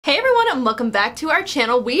and welcome back to our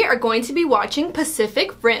channel. We are going to be watching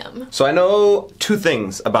Pacific Rim. So I know two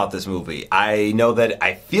things about this movie. I know that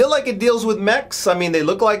I feel like it deals with mechs. I mean, they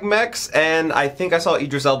look like mechs, and I think I saw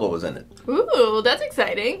Idris Elba was in it. Ooh, that's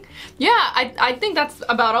exciting. Yeah, I think that's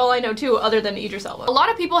about all I know too, other than Idris Elba. A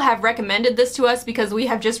lot of people have recommended this to us because we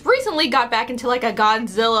have just recently got back into like a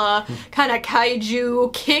Godzilla kind of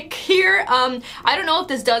kaiju kick here. I don't know if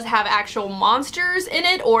this does have actual monsters in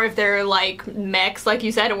it or if they're like mechs, like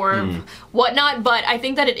you said, or whatnot, but I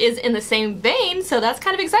think that it is in the same vein, so that's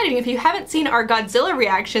kind of exciting. If you haven't seen our Godzilla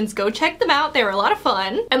reactions, go check them out. They were a lot of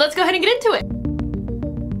fun. And let's go ahead and get into it.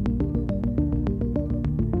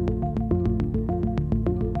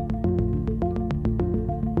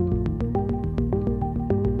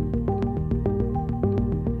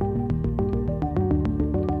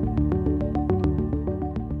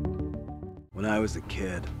 When I was a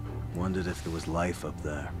kid, wondered if there was life up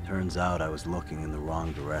there. Turns out I was looking in the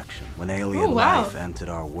wrong direction. When alien life entered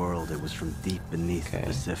our world, it was from deep beneath the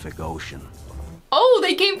Pacific Ocean. Oh,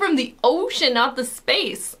 they came from the ocean, not the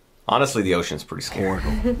space. Honestly, the ocean's pretty scary.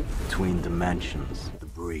 Portal between dimensions, the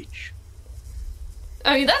breach.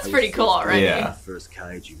 I mean, that's pretty cool already. Yeah. First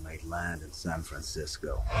kaiju made land in San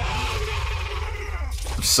Francisco.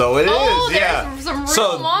 So it is, yeah. There's some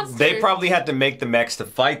real monsters. They probably had to make the mechs to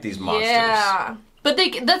fight these monsters. Yeah. But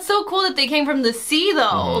that's so cool that they came from the sea,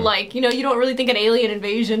 though. Like, you know, you don't really think an alien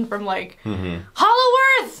invasion from, like, Hollow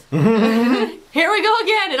Earth! Here we go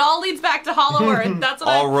again. It all leads back to Hollow Earth. That's what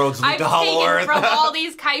all roads lead to Hollow Earth. from all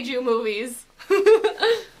these kaiju movies.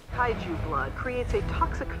 Kaiju blood creates a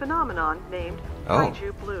toxic phenomenon named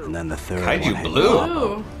Kaiju Blue. And then the third Kaiju one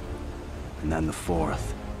Blue? and then the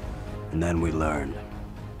fourth. And then we learned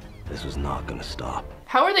this was not gonna stop.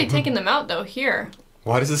 How are they taking them out, though, here?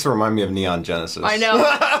 Why does this remind me of Neon Genesis? I know.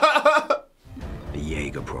 The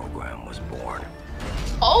Jaeger program was born.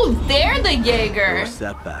 Oh, they're the There Jaeger. were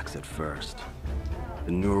setbacks at first.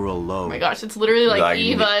 The neural load. Oh my gosh, it's literally like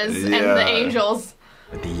Eva's and the Angels.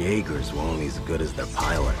 But the Jaegers were only as good as their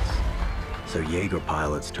pilots. So Jaeger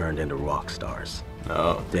pilots turned into rock stars.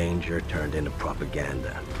 Oh. Danger turned into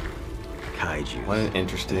propaganda. Kaiju. What an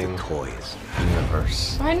interesting toys.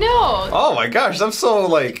 universe. I know. Oh my gosh, I'm so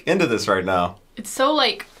like into this right now. It's so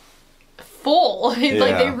like full. Like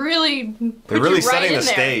they really They're really you right setting in the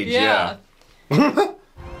there. stage, yeah.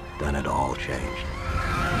 Then it all changed.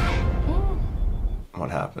 What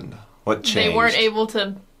happened? What changed? They weren't able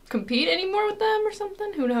to compete anymore with them or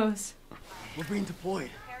something? Who knows? We're being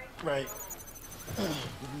deployed. Right. Good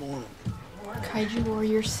morning. Kaiju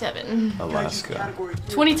Warrior 7. Alaska. Category 3.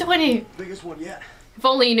 2020. Biggest one yet. If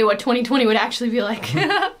only you knew what 2020 would actually be like.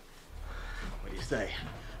 What do you say?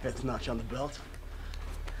 That's notch on the belt.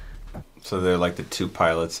 So they're like the two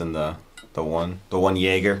pilots and the one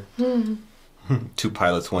Jaeger. Two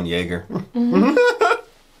pilots, one Jaeger. He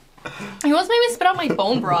almost made me spit out my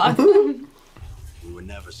bone broth. We were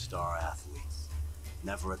never star athletes.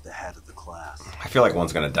 Never at the head of the class. I feel like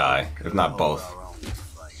one's gonna die, if not both.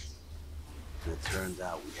 And it turns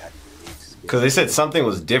out we had unique skills. Because they said something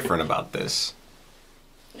was different about this.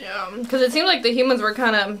 Yeah, because it seemed like the humans were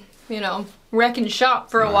kind of, you know, wrecking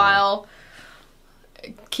shop for a while.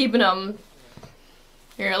 Keeping them,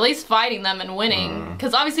 or at least fighting them and winning.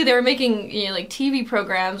 Because obviously they were making, you know, like TV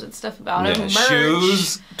programs and stuff about it. Merch.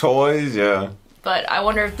 Shoes, toys, yeah. But I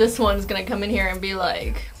wonder if this one's gonna come in here and be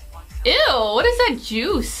like, ew, what is that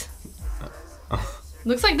juice?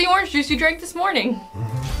 Looks like the orange juice you drank this morning.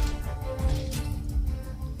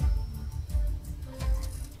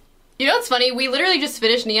 You know what's funny? We literally just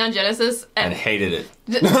finished Neon Genesis and hated it.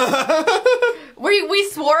 We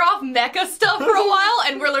swore off mecha stuff for a while,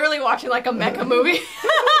 and we're literally watching like a mecha movie.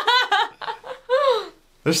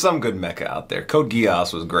 There's some good mecha out there. Code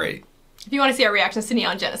Geass was great. If you want to see our reactions to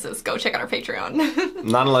Neon Genesis, go check out our Patreon.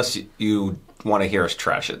 Not unless you want to hear us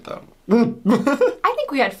trash it, though. I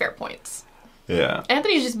think we had fair points. Yeah.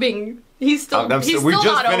 Anthony's just being... He's still we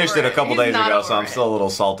just finished it a couple days ago, so I'm still a little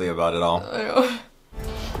salty about it all.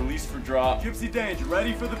 Release for drop. Gypsy Danger,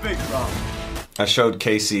 ready for the big drop. I showed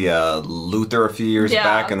Casey Luther a few years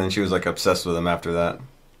back, and then she was like obsessed with him after that.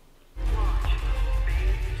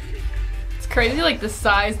 It's crazy, like the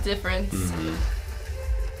size difference.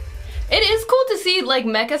 It is cool to see like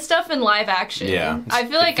mecha stuff in live action. Yeah, I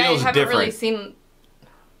feel like I haven't really seen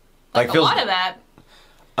like a lot of that.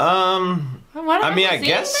 I mean, I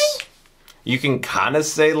guess you can kind of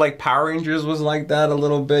say like Power Rangers was like that a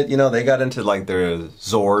little bit. You know, they got into like their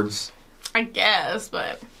Zords. I guess,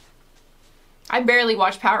 but I barely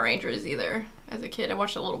watched Power Rangers either as a kid. I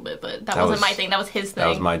watched a little bit, but that wasn't my thing. That was his thing. That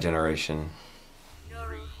was my generation.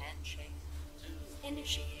 Neural handshake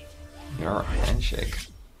initiated. Neural handshake.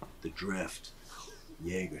 The Drift.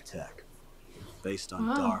 Jaeger tech. Based on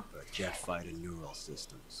DARPA jet fighter neural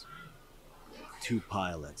systems. 2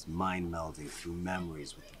 pilots mind melding through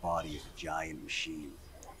memories with the body of a giant machine.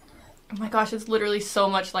 Oh my gosh, it's literally so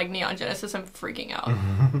much like Neon Genesis. I'm freaking out.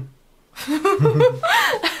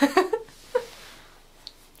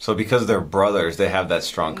 So because they're brothers, they have that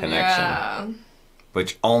strong connection. Yeah.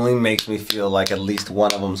 Which only makes me feel like at least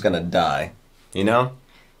one of them's gonna die. You know?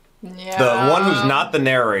 Yeah. The one who's not the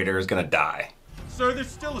narrator is gonna die. Sir, there's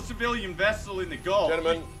still a civilian vessel in the Gulf.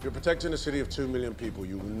 Gentlemen, you're protecting a city of 2 million people.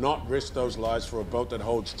 You will not risk those lives for a boat that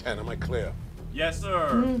holds 10. Am I clear? Yes,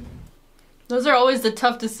 sir. Those are always the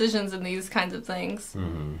tough decisions in these kinds of things.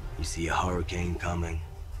 You see a hurricane coming,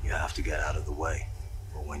 you have to get out of the way.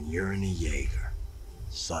 But when you're in a Jaeger,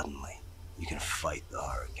 suddenly you can fight the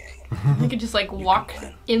hurricane. You could just like walk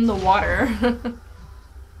in the water.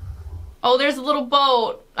 Oh, there's a little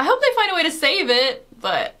boat. I hope they find a way to save it,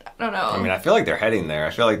 but I don't know. I mean, I feel like they're heading there.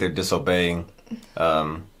 I feel like they're disobeying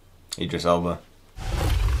Idris Elba.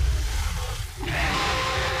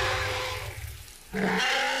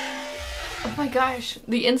 Oh my gosh,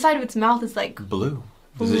 the inside of its mouth is like Blue.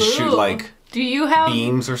 Does it shoot like Do you have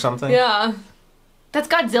beams or something? Yeah. That's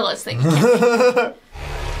Godzilla's thing.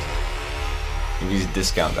 You need to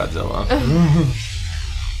discount Godzilla.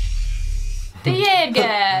 The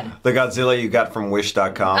Jaeger. The Godzilla you got from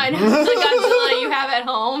Wish.com. I know, the Godzilla you have at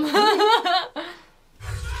home.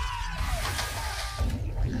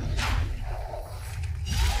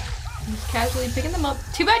 Just casually picking them up.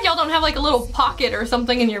 Too bad y'all don't have like a little pocket or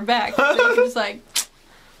something in your back. So you can just like,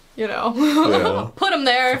 you know, Yeah. put them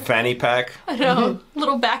there. Fanny pack. I know,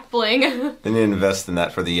 little back bling. They need to invest in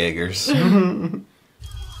that for the Jaegers.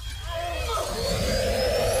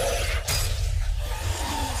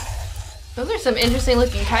 Those are some interesting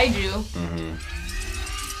looking kaiju.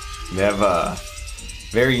 They have a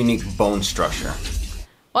very unique bone structure.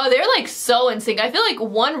 Wow, they're like so in sync. I feel like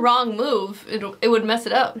one wrong move, it would mess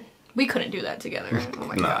it up. We couldn't do that together. Oh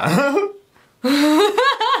my god.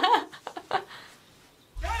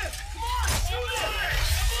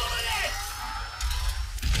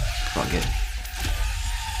 Come on, get it.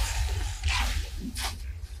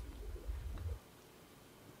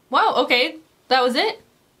 Wow, okay. That was it?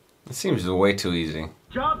 It seems way too easy.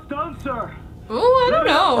 Job's done, sir. Ooh, I don't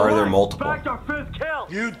know. Or are there multiple? Back our 5th kill.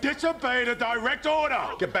 You disobeyed a direct order.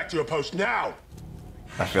 Get back to your post now.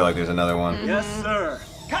 I feel like there's another one. Yes, sir.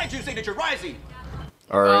 Kaiju signature rising.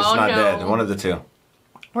 Or it's Oh, not no. dead. One of the two.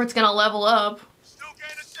 Or it's gonna level up. Still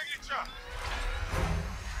getting a signature.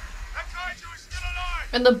 That kaiju is still alive.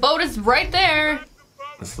 And the boat is right there.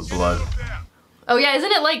 That's the blood. Oh yeah,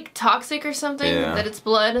 isn't it like toxic or something? Yeah. That it's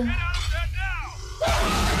blood?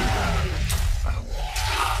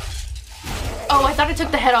 Oh, I thought it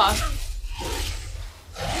took the head off.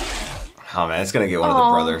 Oh man, it's gonna get one of the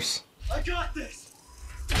Aw. brothers. I got this.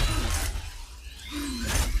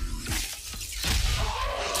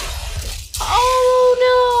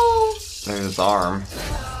 Oh There's his arm. no!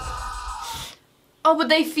 Oh, but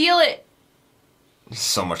they feel it.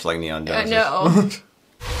 So much like Neon I Genesis. know.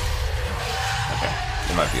 Okay,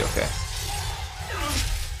 it might be okay.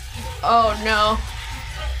 Oh no.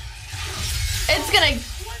 It's gonna...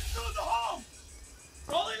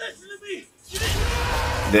 Only listen to me.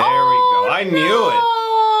 There we go. I knew it.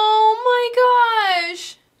 Oh my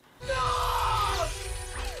gosh.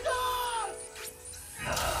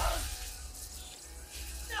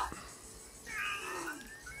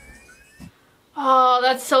 Oh,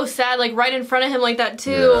 that's so sad. Like right in front of him like that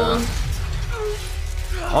too. Yeah.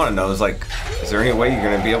 I want to know, is there any way you're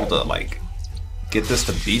gonna be able to like get this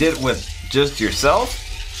to beat it with just yourself?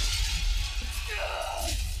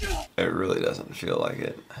 It really doesn't feel like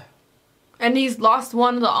it. And he's lost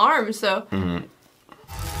one of the arms, so.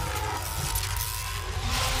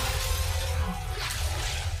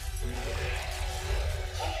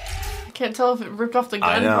 Can't tell if it ripped off the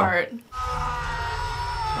gun know. part.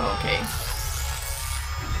 Okay.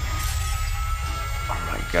 Oh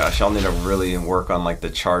my gosh, I'll need to really work on like the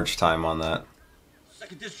charge time on that.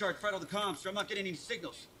 Second discharge fried all the comms, so I'm not getting any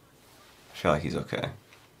signals. I feel like he's okay.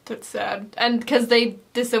 That's sad. And because they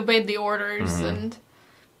disobeyed the orders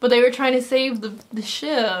but they were trying to save the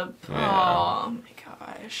ship. Yeah. Oh my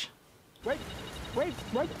gosh. Wait,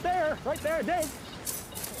 right there, Dave.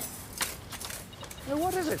 Hey,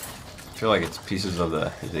 what is it? I feel like it's pieces of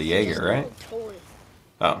the Jaeger, right?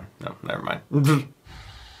 Oh, no, never mind. Oh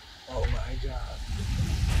my god.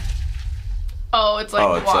 Oh, it's like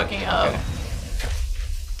Oh, it's walking like, up. okay.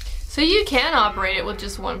 So you can operate it with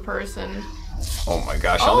just one person. Oh my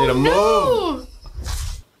gosh, I'll need to move! No! I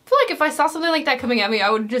feel like like if I saw something like that coming at me, I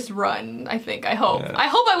would just run, I think. I hope. Yeah. I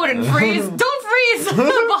hope I wouldn't freeze. Don't freeze,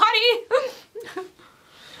 body!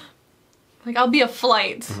 Like, I'll be a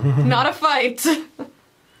flight, not a fight.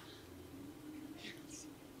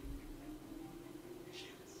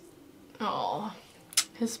 Oh,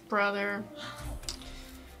 his brother.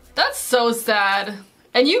 That's so sad.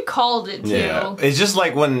 And you called it, too. Yeah. It's just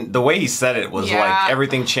like when the way he said it was like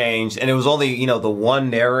everything changed, and it was only, you know, the one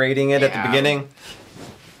narrating it at the beginning.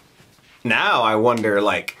 Now I wonder,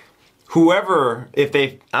 like, whoever, if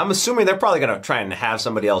they, I'm assuming they're probably going to try and have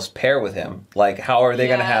somebody else pair with him. Like, how are they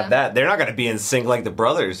going to have that? They're not going to be in sync like the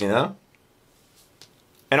brothers, you know?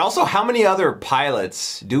 And also, how many other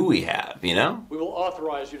pilots do we have, you know? We will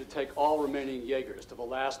authorize you to take all remaining Jaegers to the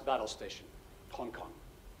last battle station, Hong Kong.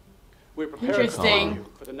 We're prepared to follow you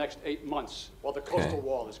for the next 8 months while the coastal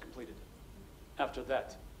wall is completed. After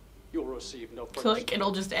that, you'll receive no further. So, like,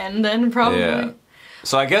 it'll just end then, probably? Yeah.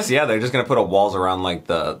 So I guess, yeah, they're just going to put up walls around, like,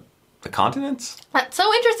 the continents? That's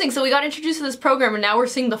so interesting. So we got introduced to this program, and now we're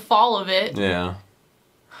seeing the fall of it. Yeah.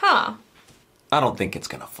 Huh. I don't think it's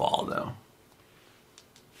going to fall, though.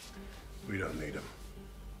 We don't need him.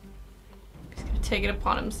 He's going to take it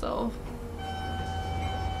upon himself.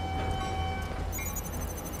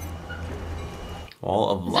 Wall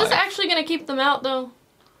of life. Is this actually going to keep them out, though?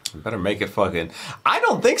 Better make it fucking... I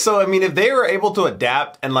don't think so. I mean, if they were able to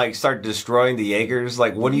adapt and, like, start destroying the Jaegers,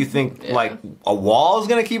 like, what do you think, like, a wall is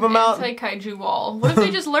going to keep them out? Anti-kaiju wall. What if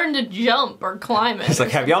they just learn to jump or climb it? It's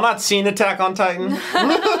like, have y'all not seen Attack on Titan?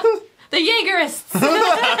 The Jaegerists!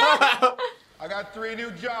 I got 3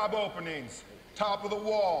 new job openings. Top of the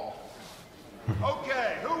wall.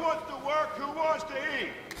 Okay, who wants to work? Who wants to eat?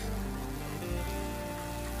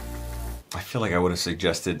 I feel like I would have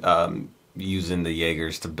suggested using the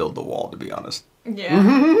Jaegers to build the wall, to be honest. Yeah.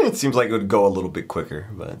 It seems like it would go a little bit quicker,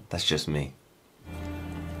 but that's just me.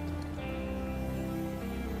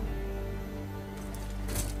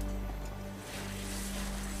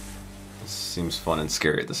 This seems fun and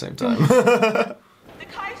scary at the same time. The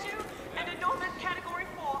Kaiju and enormous Category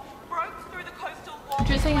 4 broke through the coastal wall.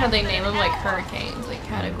 Interesting how they name them like hurricanes, like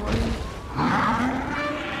categories.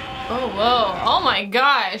 Oh, whoa. Oh my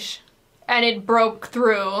gosh. And it broke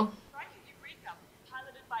through.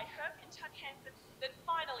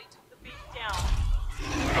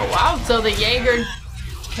 Oh wow, so the Jaeger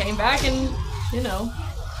came back and, you know,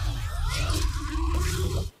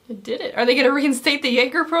 it did it. Are they gonna reinstate the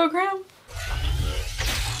Jaeger program?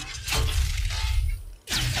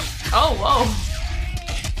 Oh, whoa.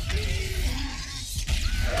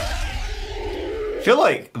 I feel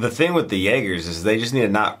like the thing with the Jaegers is they just need to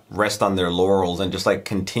not rest on their laurels and just like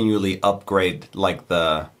continually upgrade like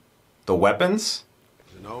the weapons.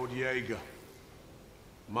 It's an old Jaeger.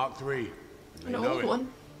 Mark III. An old one.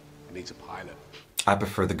 It needs a pilot. I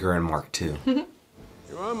prefer the Gurren Mark II. You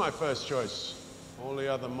are my first choice. All the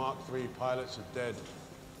other Mark III pilots are dead.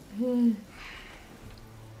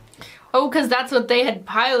 Oh, because that's what they had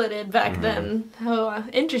piloted back then. Oh,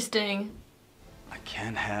 interesting. I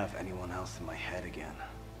can't have anyone else in my head again.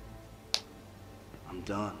 I'm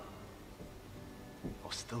done. I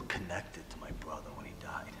was still connected to my brother when he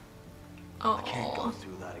died. Oh. I can't go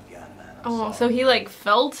through that again, man. Oh, so he like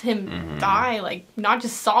felt him die, like not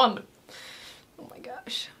just saw him, but... Oh my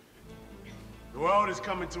gosh. The world is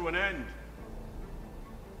coming to an end.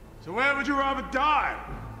 So where would you rather die?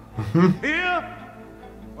 Here?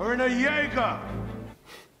 Or in a Jaeger?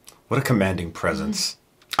 What a commanding presence.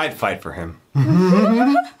 I'd fight for him.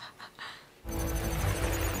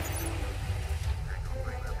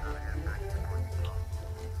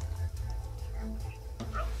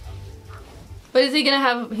 But is he gonna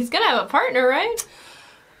have, he's gonna have a partner, right?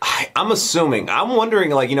 I'm assuming. I'm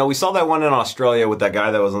wondering, like, you know, we saw that one in Australia with that guy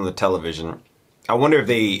that was on the television. I wonder if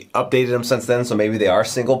they updated him since then, so maybe they are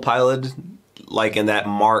single piloted. Like in that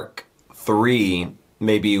Mark III,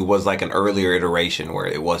 maybe was like an earlier iteration where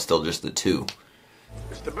it was still just the two.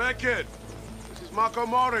 Mr. Beckett, this is Marco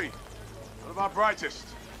Mori, one of our brightest.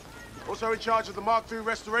 Also in charge of the Mark III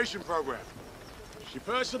restoration program. She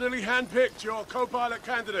personally handpicked your co-pilot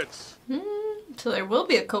candidates. So there will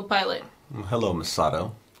be a co-pilot. Hello,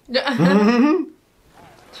 Masato.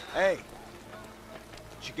 Hey,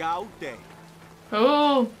 Chigao Day.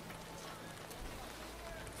 Oh.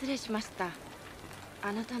 I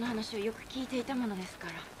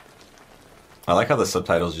like how the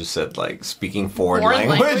subtitles just said, like, speaking foreign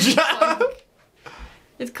language.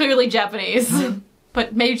 It's clearly Japanese.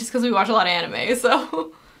 But maybe just because we watch a lot of anime,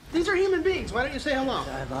 so... These are human beings. Why don't you say hello?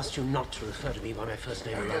 I've asked you not to refer to me by my first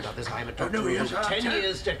name around this. I haven't talked to you in 10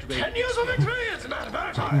 years, Detective. 10 years of victory! It's not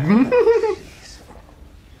about time!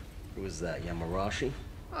 Who is that, Yamarashi?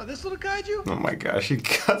 Oh, this little kaiju? Oh my gosh, he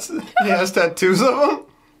has tattoos of him?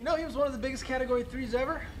 You know, he was one of the biggest Category 3s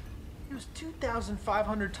ever. He was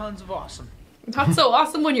 2,500 tons of awesome. Not so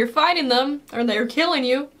awesome when you're fighting them, or they're killing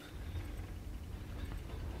you.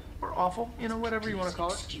 Or awful, you know, whatever you want to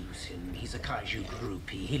call it. Excuse him, he's a kaiju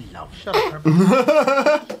groupie. He loves. Shut up,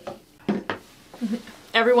 Herb.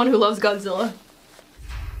 Everyone who loves Godzilla.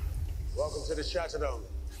 Welcome to the Shatterdome.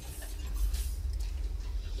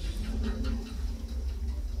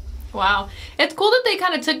 Wow. It's cool that they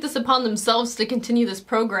kind of took this upon themselves to continue this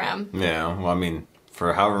program. Yeah, well, I mean,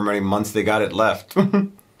 for however many months they got it left.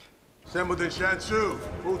 Assembled in Shansu.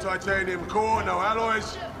 Full titanium core, no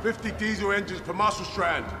alloys. 50 diesel engines per muscle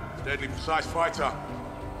strand. Deadly precise fighter.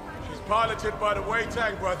 She's piloted by the Wei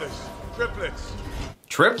Tang brothers. Triplets.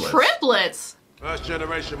 Triplets? Triplets? First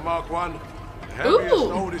generation Mark 1. The heaviest,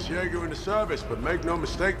 oldest Jaeger in the service, but make no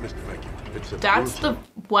mistake, Mr. Mickey. It's a That's the...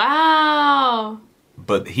 Wow.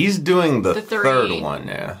 But he's doing the three. third one,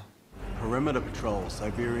 yeah. Perimeter patrol,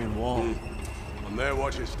 Siberian Wall. On their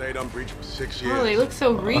watch, it stayed unbreached for 6 years. Oh, they look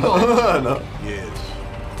so regal. No. Years.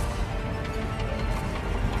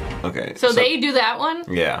 Okay. So they do that one?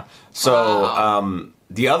 Yeah. So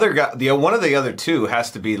the other guy, one of the other two has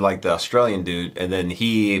to be like the Australian dude, and then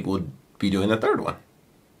he would be doing the third one.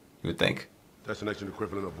 You would think. Destination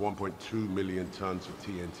equivalent of 1.2 million tons of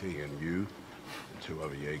TNT, and you and 2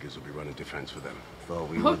 other Jaegers will be running defense for them.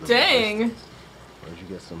 Oh, dang. Where'd you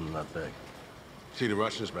get something that big? See the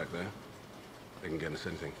Russians back there? They can get us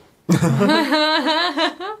anything.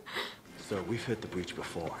 Sir, we've hit the breach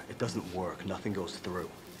before. It doesn't work. Nothing goes through.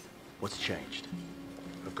 What's changed?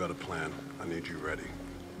 I've got a plan. I need you ready.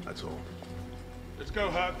 That's all. Let's go,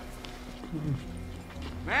 Huck.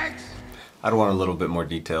 Max? I'd want a little bit more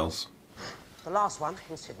details. The last one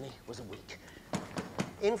in Sydney was a week.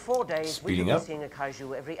 In 4 days, Speeding we could up. be seeing a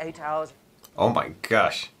kaiju every 8 hours. Oh my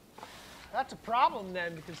gosh. That's a problem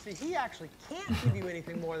then, because see, he actually can't give you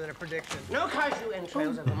anything more than a prediction. No kaiju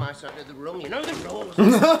entrails over my side of the room. You know the rules.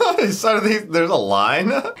 There's a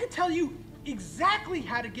line? I can tell you exactly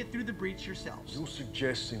how to get through the breach yourselves. You're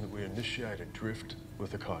suggesting that we initiate a drift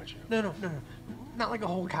with the kaiju? No. Not like a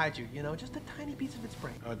whole kaiju, you know, just a tiny piece of its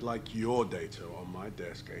brain. I'd like your data on my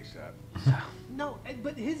desk ASAP. No,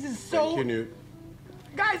 but his is so... Thank you, Newt.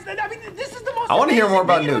 Guys, I mean, this is the most... I want to hear more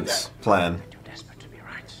about amazing thing Newt's plan.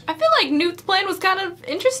 I feel like Newt's plan was kind of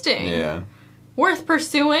interesting. Yeah. Worth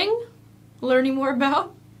pursuing. Learning more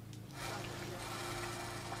about.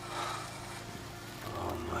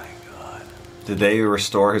 Oh my god. Did they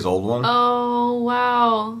restore his old one? Oh,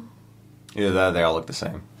 wow. Either that or they all look the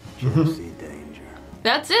same. Gypsy Danger.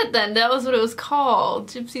 That's it then. That was what it was called.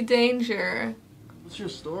 Gypsy Danger. What's your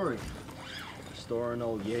story? Storing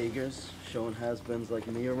old Jaegers, showing has-beens like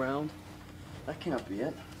me around? That can't be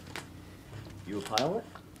it. You a pilot?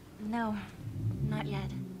 No, not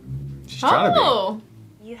yet. She's trying to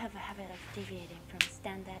You have a habit of deviating from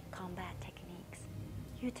standard combat techniques.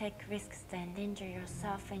 You take risks to endanger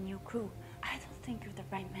yourself and your crew. I don't think you're the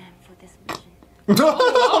right man for this mission. be.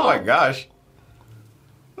 Oh my gosh.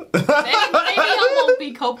 Maybe I won't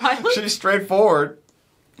be co-pilot. She's straightforward.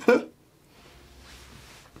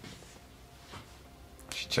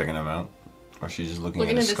 She's checking him out. Or she's just looking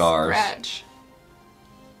at his scars. Scratch.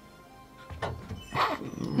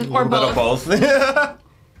 Or bit of both.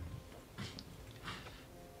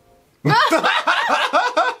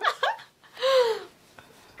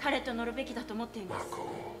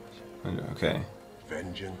 Okay.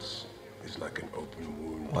 Vengeance is like an open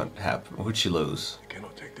wound. What happened? Who'd she lose? You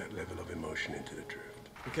cannot take that level of emotion into the drift.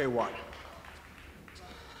 Okay, what?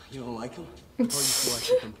 You don't like him? Or you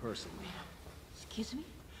selected him personally? Excuse me?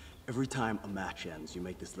 Every time a match ends, you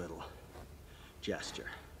make this little gesture.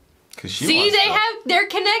 See, they're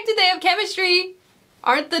connected, they have chemistry.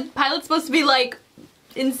 Aren't the pilots supposed to be like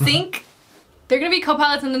in sync? They're gonna be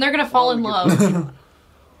co-pilots and then they're gonna fall in love.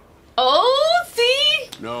 Oh, see?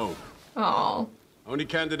 No. Oh. Only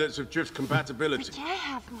candidates of drift compatibility. But I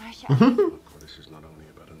have Marsha. This is not only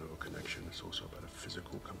about a neural connection, it's also about a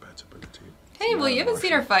physical compatibility. Hey, well, you haven't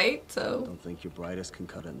seen her fight, so. Don't think your brightest can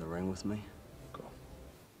cut it in the ring with me? Go.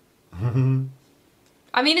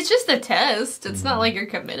 I mean, it's just a test. It's not like you're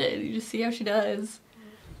committed. You just see how she does.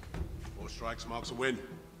 4 strikes marks a win.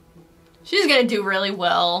 She's gonna do really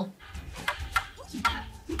well.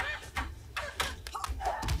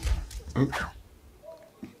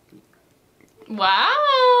 Wow.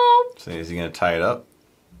 So is he gonna tie it up?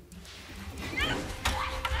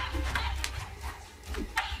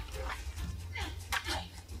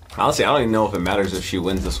 Honestly, I don't even know if it matters if she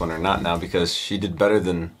wins this one or not now because she did better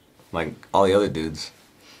than like all the other dudes.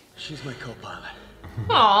 She's my co-pilot.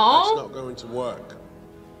 Aww. It's not going to work.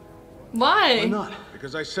 Why? Why not?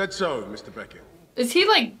 Because I said so, Mr. Beckett. Is he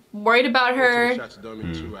like worried about her?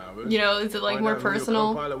 You know, is it like more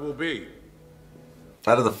personal? Will be.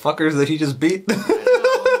 Out of the fuckers that he just beat?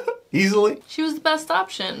 Easily? She was the best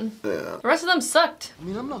option. Yeah. The rest of them sucked. I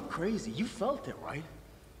mean, I'm not crazy. You felt it, right?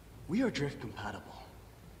 We are drift compatible.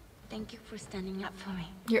 Thank you for standing up for me.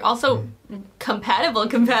 You're also compatible,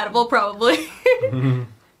 probably.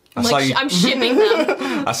 I'm shipping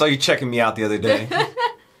them. I saw you checking me out the other day.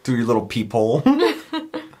 Through your little peephole.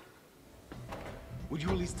 Would you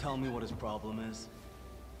at least tell me what his problem is?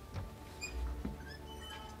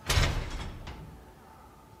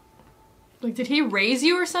 Like, did he raise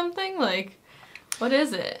you or something? Like, what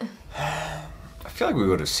is it? I feel like we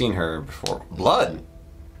would have seen her before. Blood.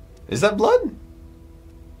 Is that blood?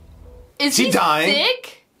 Is he dying?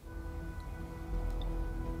 Sick?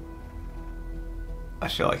 I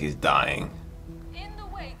feel like he's dying.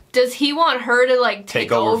 Does he want her to like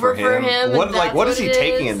take over for him? What is he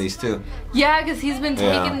taking in these two? Yeah, because he's been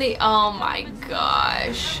taking the. Oh my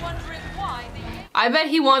gosh. I bet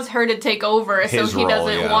he wants her to take over, so he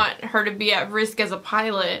doesn't want her to be at risk as a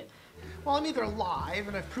pilot. Well, I'm either alive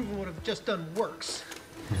and I've proven what I've just done works.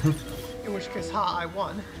 In which case, I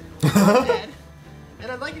won. I'm dead.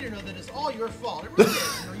 And I'd like you to know that it's all your fault. It really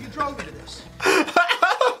is. You drove me to this.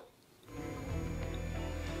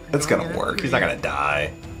 That's gonna work. He's not gonna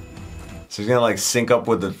die. So he's gonna like sync up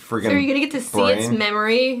with the freaking. So are you gonna get to see its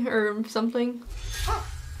memory or something?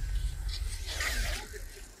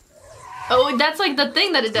 Oh, that's like the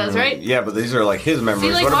thing that it does, right? Yeah, but these are like his memories.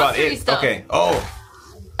 See, like, what about monstery it? stuff. Okay. Oh.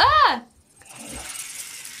 Ah!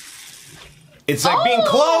 It's like being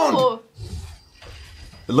cloned.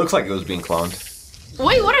 It looks like it was being cloned.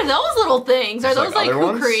 Wait, what are those little things? Are those like who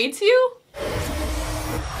ones? creates you?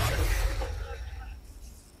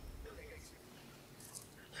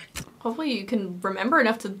 Hopefully you can remember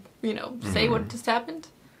enough to, say what just happened.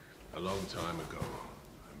 A long time ago,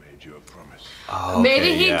 I made you a promise. Oh, okay,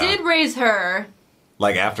 maybe he did raise her.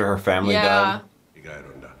 Like after her family died?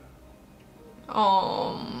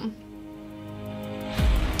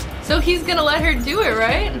 So he's gonna let her do it,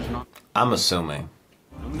 right? I'm assuming.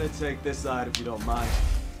 I'm gonna take this side if you don't mind.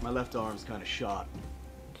 My left arm's kind of shot.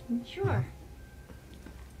 Sure.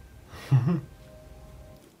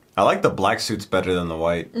 I like the black suits better than the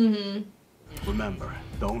white. Mm-hmm. Remember,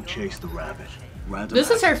 don't chase the rabbit.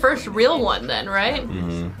 This is her first real one then, right?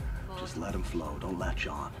 Mm-hmm. Just let him flow. Don't latch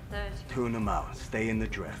on. Tune him out. Stay in the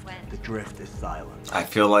drift. The drift is silent. I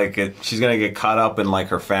feel like she's gonna get caught up in like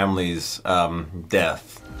her family's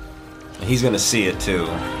death. And he's gonna see it too.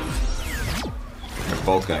 They're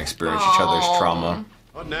both gonna experience each other's trauma.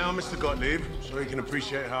 Not now, Mr. Gottlieb, so you can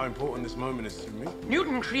appreciate how important this moment is to me.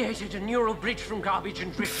 Newton created a neural bridge from garbage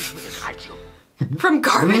and drifted with a kaiju. From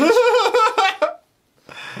garbage?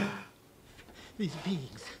 These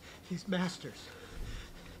beings, these masters,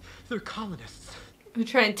 they're colonists. Who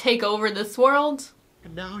try and take over this world?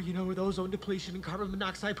 And now, with ozone depletion and carbon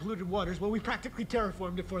monoxide polluted waters, well, we practically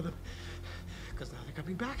terraformed it for them. Because now they're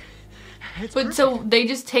coming back. But so they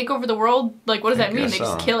just take over the world? Like, what does that mean? They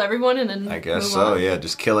just kill everyone and then I guess so, yeah.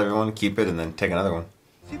 Just kill everyone, keep it, and then take another one.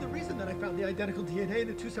 See, the reason that I found the identical DNA in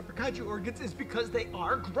the two separate kaiju organs is because they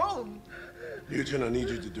are grown. Newton, I need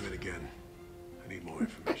you to do it again. I need more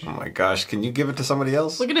information. Oh my gosh, can you give it to somebody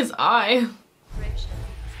else? Look at his eye.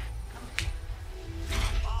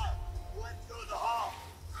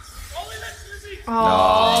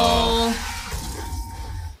 Oh.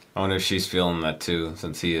 I wonder if she's feeling that too,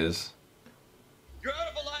 since he is. You're out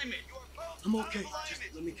of alignment. I'm okay. Just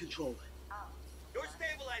let me control it. You're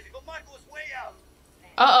stabilizing, but Michael is way out.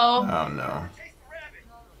 Uh-oh. Oh no.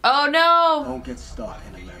 Oh no! Don't get stuck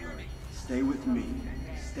in a memory. Stay with me.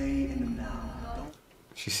 Stay in the now. Don't...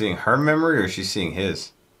 She's seeing her memory or she's seeing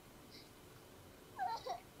his?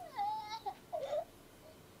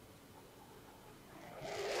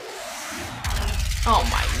 Oh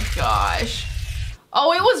my gosh.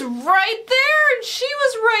 Oh, it was right there and she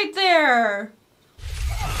was right there.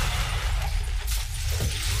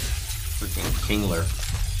 Freaking Kingler.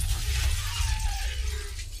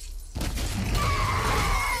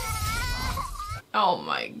 Oh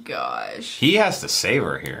my gosh. He has to save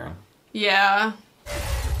her here. Yeah.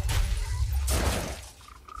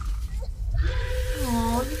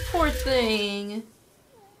 Oh, the poor thing.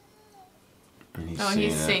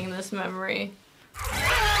 He's seeing this memory.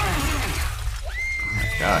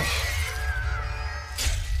 Gosh.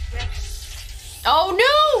 Oh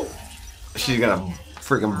no! She's gonna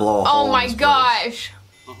freaking blow a hole. Oh my gosh.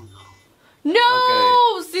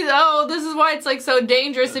 No! Okay. See, this is why it's like so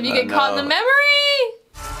dangerous if you get caught in the memory.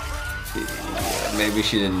 Yeah, maybe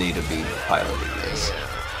she didn't need to be piloting this.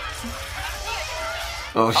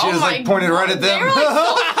 Oh, she just like pointed right at them. They were like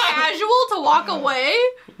so casual to walk away.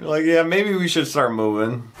 You're like, yeah, maybe we should start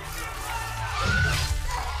moving.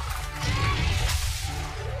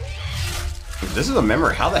 If this is a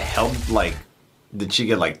memory, how the hell, like, did she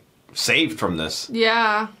get, like, saved from this?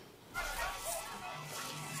 Yeah.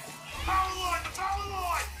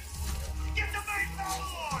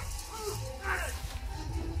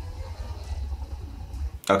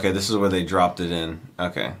 Okay, this is where they dropped it in.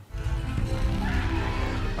 Okay.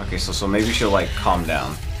 Okay, so maybe she'll, like, calm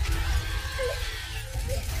down.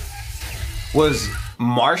 Was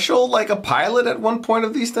Marshall, like, a pilot at one point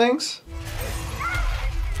of these things?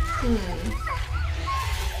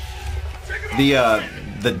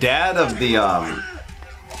 The dad of the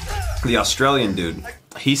Australian dude,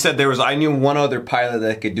 he said I knew one other pilot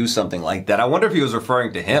that could do something like that. I wonder if he was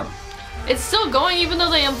referring to him. It's still going even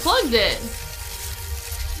though they unplugged it.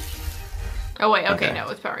 Oh wait, okay, no,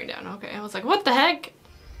 it's powering down. Okay, I was like, what the heck?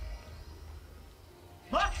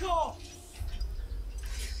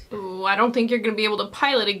 Ooh, I don't think you're gonna be able to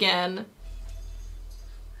pilot again.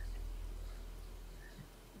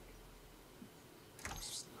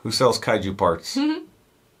 Who sells kaiju parts? Honey,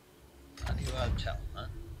 you won't tell, huh?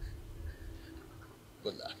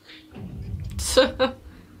 Good luck.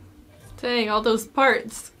 Dang, all those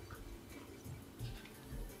parts.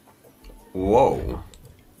 Whoa.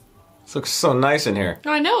 This looks so nice in here.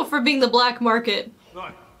 I know, for being the black market.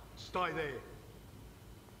 Right, stay there.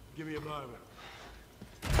 Give me a moment.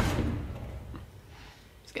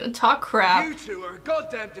 He's gonna talk crap. You two are a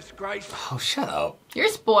goddamn disgrace. Oh, shut up. You're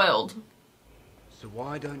spoiled. So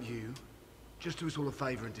why don't you just do us all a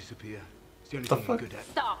favour and disappear? It's the only The thing fuck? you're good at.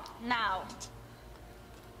 Stop now.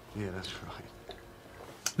 Yeah, that's right.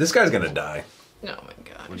 This guy's gonna die. Oh my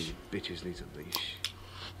gosh. One of you bitches needs a leash.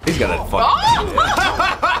 He's gonna fucking.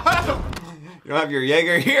 You don't have your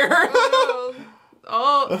Jaeger here?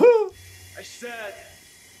 Oh. I said,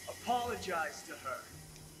 apologize to her.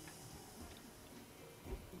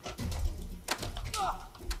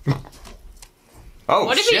 Oh,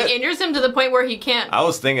 what if shit. he injures him to the point where he can't? I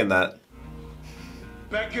was thinking that.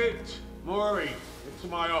 Beckett, Maury, into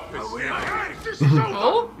my office. Oh, yeah. Hey, this is over.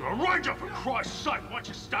 Oh? Ranger, for Christ's sake, why don't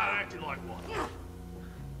you start acting like one? Your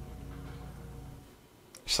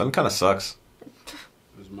son kind of sucks. It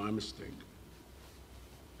was my mistake.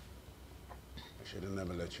 I should have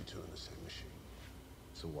never let you two in the same machine.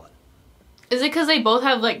 So what? Is it because they both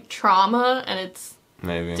have like trauma and it's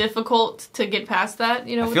Maybe. difficult to get past that?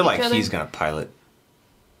 You know, I feel with like each other? he's gonna pilot.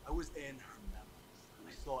 I was in her memories.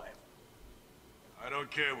 I saw everything. I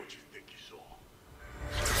don't care what you think you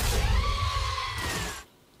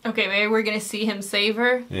saw. Okay, maybe we're gonna see him save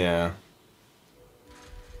her. Yeah.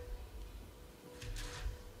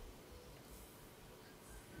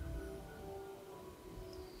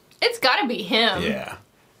 It's gotta be him. Yeah.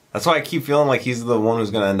 That's why I keep feeling like he's the one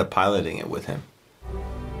who's gonna end up piloting it with him.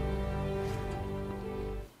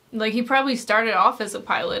 Like he probably started off as a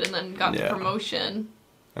pilot and then got the Yeah. promotion.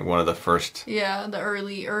 Like one of the first. Yeah, the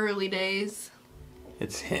early days.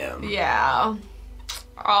 It's him. Yeah.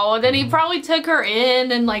 Oh, and then he probably took her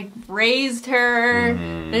in and like raised her.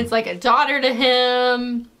 And it's like a daughter to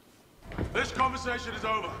him. This conversation is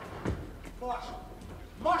over.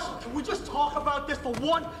 Marshall, can we just talk about this for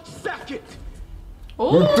 1 second?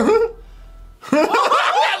 Oh.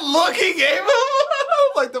 That look he gave him!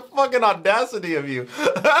 Like the fucking audacity of you.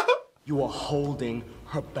 You are holding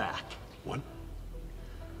her back. 1,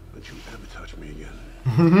 don't you ever touch me again.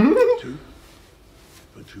 2,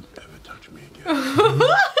 don't you ever touch me again.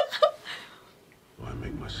 Or I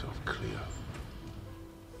make myself clear.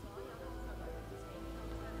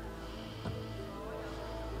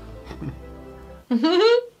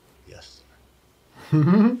 Yes.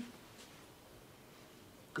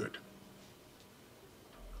 Good.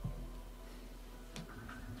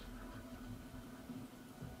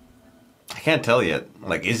 I can't tell yet.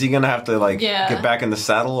 Like, is he gonna have to like Yeah. get back in the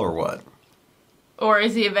saddle or what? Or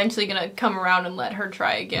is he eventually gonna come around and let her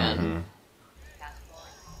try again?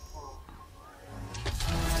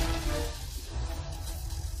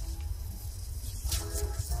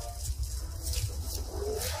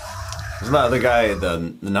 Isn't that other guy,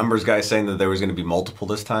 the numbers guy, saying that there was gonna be multiple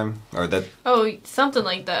this time? Or that? Oh, something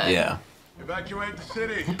like that. Yeah. Evacuate the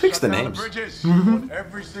city. Who picks Shut the down names? The bridges. Want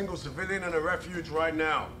every single civilian in a refuge right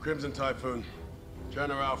now. Crimson Typhoon.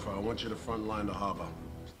 General Alpha, I want you to front line the harbor.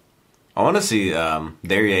 I want to see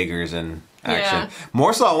their Jaegers in action. Yeah.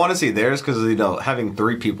 More so, I want to see theirs because having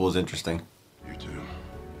 3 people is interesting. You two.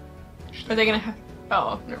 Are they gonna have?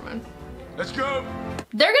 Oh, never mind. Let's go.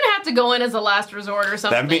 They're gonna have to go in as a last resort or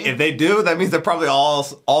something. If they do, that means that probably all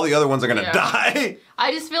the other ones are gonna die.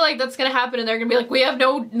 I just feel like that's gonna happen, and they're gonna be like, we have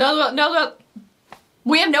no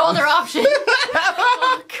other option.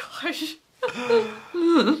 Oh gosh. The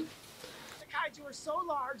kaiju are so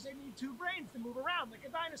large they need 2 brains to move around like a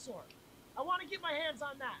dinosaur. I want to get my hands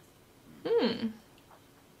on that.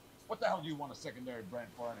 What the hell do you want a secondary brain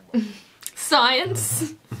for anyway?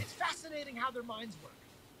 Science. It's fascinating how their minds work.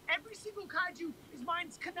 Every single kaiju is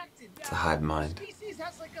minds connected. It's a hive mind. Species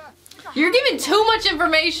has like a You're giving too much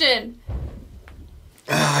information.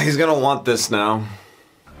 He's gonna want this now.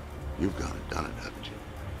 You've gone and done it, haven't you?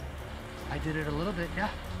 I did it a little bit, yeah.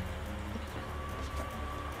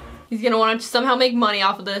 He's gonna want to somehow make money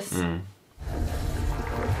off of this. Ooh,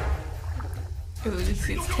 this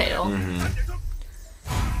is tail.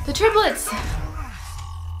 The triplets.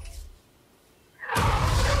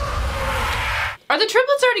 Are the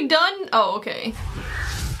triplets already done? Oh, okay.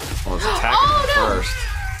 Well, it's attacking first.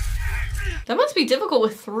 That must be difficult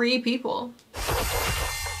with 3 people.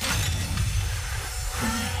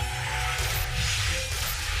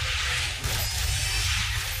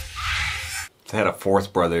 If they had a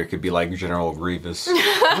 4th brother, it could be like General Grievous.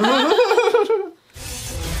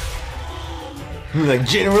 Like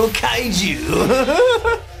General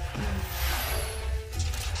Kaiju.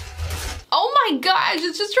 Oh my gosh,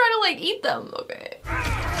 it's just trying to like eat them. Okay.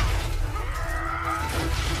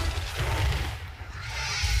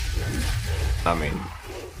 I mean,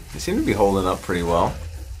 they seem to be holding up pretty well.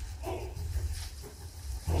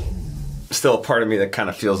 Still a part of me that kind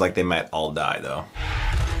of feels like they might all die though.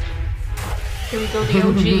 Here we go, the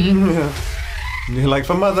OG. You're like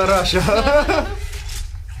from Mother Russia.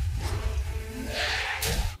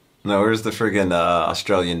 No, where's the friggin'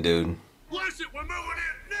 Australian dude? Listen, we're moving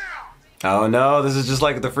in now. Oh no, this is just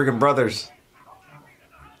like the friggin' brothers.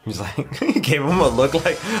 He's like, he gave him a look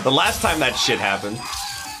like the last time that shit happened.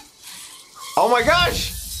 Oh my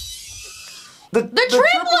gosh! The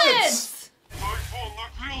triplets!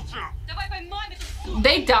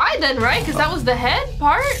 They died then, right? Because that was the head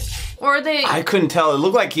part? Or they... I couldn't tell. It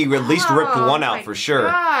looked like he at least ripped one out for sure.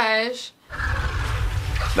 Gosh.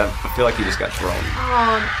 I feel like he just got thrown.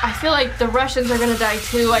 I feel like the Russians are gonna die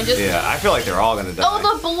too. Yeah, I feel like they're all gonna die. Oh,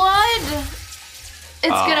 the blood! It's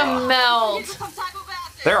gonna melt.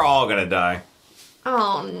 They're all gonna die.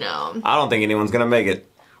 Oh no. I don't think anyone's gonna make it.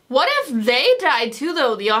 What if they die too,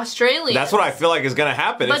 though, the Australians? That's what I feel like is gonna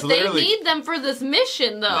happen. But it's they literally, need them for this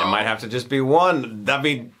mission, though. It might have to just be one. I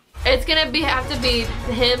mean... It's gonna have to be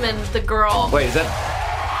him and the girl. Wait, is that...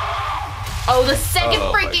 Oh, the second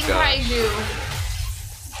Oh, freaking my gosh. kaiju.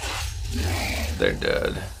 They're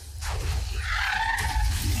dead.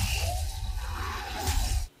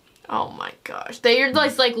 Oh my gosh. They're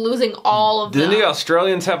like losing all of them. Didn't the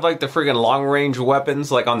Australians have like the friggin' long range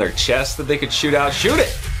weapons like on their chest that they could shoot out? Shoot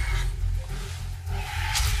it!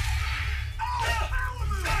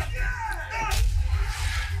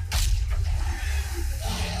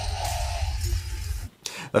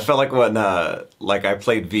 I felt like when like I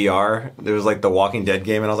played VR, there was like the Walking Dead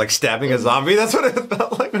game and I was like stabbing a zombie. That's what it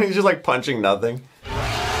felt like when he was just like punching nothing.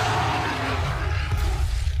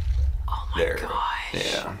 Oh my gosh.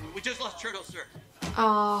 Yeah. We just lost Turtle, sir.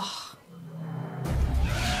 Oh.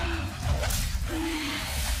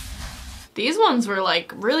 These ones were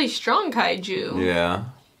like really strong kaiju. Yeah.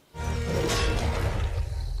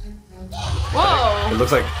 Whoa. It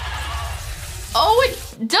looks like... Oh,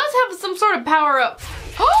 it does have some sort of power up.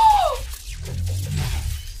 Oh!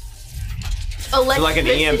 Is it like an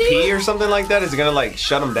EMP or something like that? Is it gonna like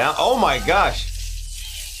shut them down? Oh my gosh.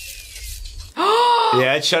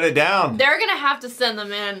 Yeah, it shut it down. They're gonna have to send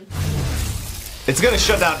them in. It's gonna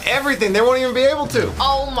shut down everything. They won't even be able to.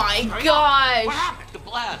 Oh my gosh. What happened? The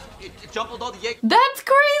blast. It jumbled all the Jaegers. That's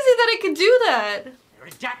crazy that it could do that. You're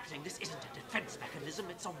adapting. This isn't a defense mechanism,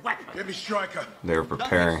 it's a weapon. Give me Striker. They were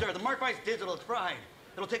preparing. Nothing, sir. The Mark V's digital. It's fried.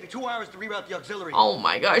 It'll take me 2 hours to reroute the auxiliary. Oh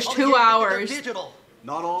my gosh, All 2 the Jaegers, hours. they're digital.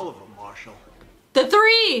 Not all of them, Marshal. The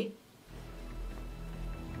 3!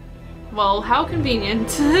 Well, how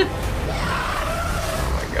convenient. Oh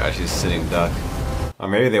my gosh, he's sitting duck. Or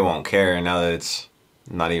maybe they won't care now that it's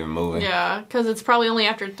not even moving. Yeah, because it's probably only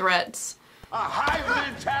after threats. A hive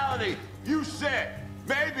mentality. You said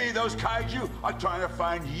maybe those kaiju are trying to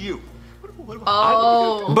find you.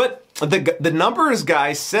 Oh. But the numbers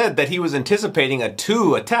guy said that he was anticipating a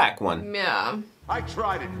 2 attack one. Yeah. I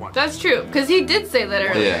tried it once. That's true, because he did say that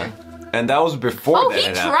earlier. Yeah. And that was before Oh, that he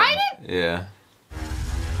had tried happened. Yeah.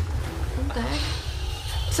 What the heck?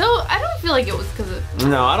 So, I don't feel like it was because of...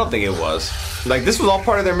 No, I don't think it was. Like, this was all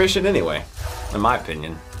part of their mission anyway, in my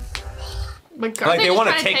opinion. Like they want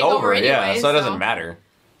to take over, anyway, yeah, so it doesn't matter.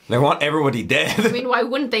 They want everybody dead. I mean, why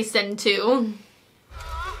wouldn't they send 2?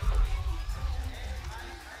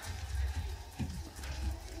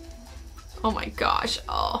 Oh my gosh,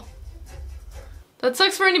 oh. That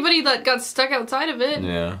sucks for anybody that got stuck outside of it.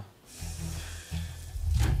 Yeah.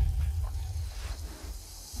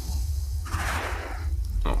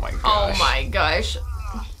 Oh my gosh. Oh my gosh.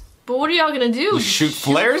 But what are y'all gonna do? Shoot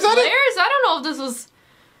flares at it? Flares? I don't know if this was...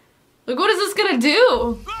 Like, what is this gonna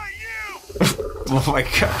do? Oh my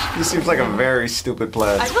gosh, this seems like a very stupid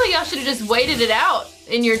plan. I feel like y'all should have just waited it out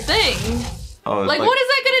in your thing. Oh, like, what is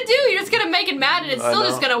that gonna do? You're just gonna make it mad and it's still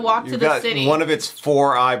just gonna walk to the city. One of its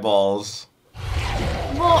 4 eyeballs.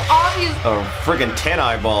 Well, obviously... Oh, friggin' 10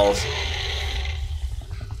 eyeballs.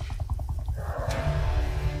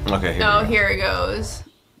 Okay, here it goes.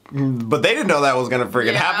 But they didn't know that was gonna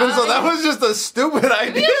friggin' happen, so that was just a stupid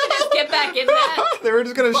idea. Maybe I should just get back in that. They were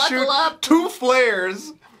just gonna shoot up. 2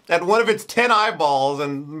 flares at one of its 10 eyeballs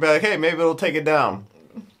and be like, hey, maybe it'll take it down.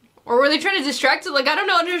 Or were they trying to distract it? Like, I don't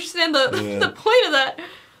know, understand the point of that.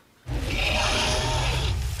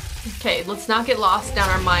 Okay, let's not get lost down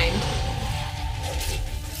our mind.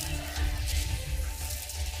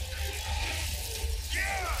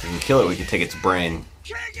 If we can kill it, we can take its brain.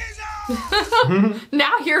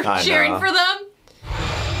 Now you're cheering for them?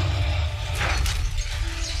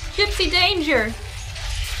 Gypsy danger.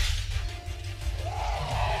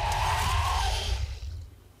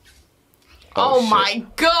 Oh my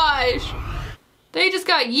gosh! They just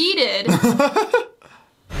got yeeted.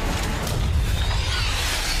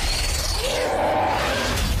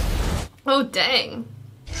 Oh dang.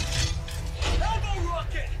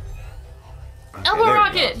 Elbow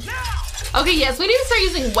rocket! Okay, yes, we need to start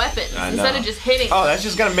using weapons instead of just hitting. Oh, that's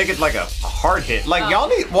just gonna make it like a hard hit. Like y'all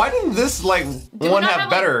need. Why didn't this one have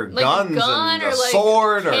better guns and a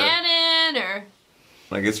sword or cannon or?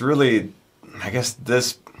 Like it's really, I guess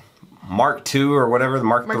this Mark II or whatever, the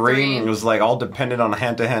Mark III was like all dependent on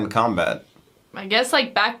hand-to-hand combat. I guess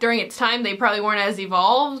like back during its time, they probably weren't as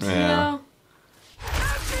evolved. Yeah. You know?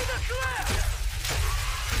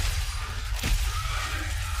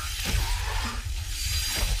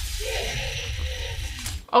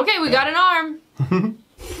 Okay, we got an arm.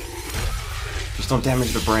 Just don't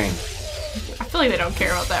damage the brain. I feel like they don't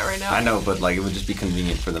care about that right now. I know, but like it would just be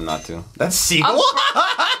convenient for them not to. That's Seagull.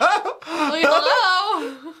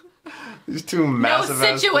 Hello. These 2 massive. No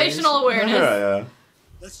situational awareness. Yeah.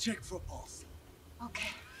 Let's check for a pulse. Okay.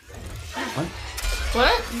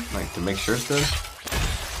 What? Like to make sure it's good.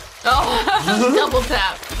 Oh, double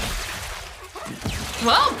tap.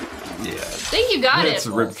 Well. Yeah. I think you got it. Its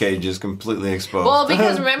ribcage is completely exposed. Well,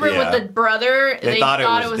 because remember with the brother, they thought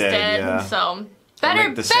it was dead. Yeah. So better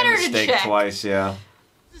make the same mistake to check twice, yeah.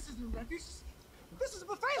 This is a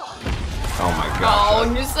buffet. Oh my god.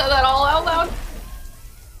 Oh, you said that all out loud.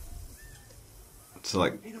 So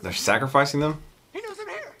like they're sacrificing them? He knows I'm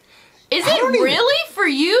here. Is it really for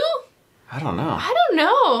you? I don't know. I don't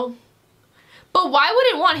know. But why would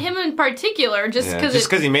it want him in particular? Just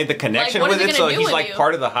because he made the connection with it, so he's like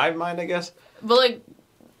part of the hive mind, I guess. But like,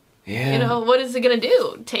 yeah. You know, what is it gonna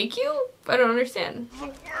do? Take you? I don't understand.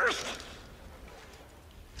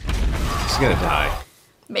 He's gonna die.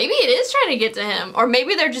 Maybe it is trying to get to him, or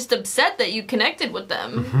maybe they're just upset that you connected with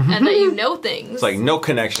them and that you know things. It's like no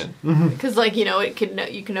connection. Because like you know, you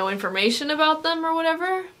can know information about them or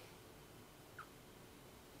whatever.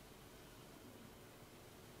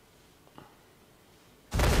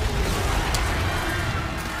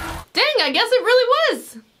 Dang, I guess it really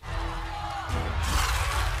was.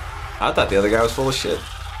 I thought the other guy was full of shit.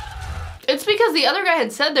 It's because the other guy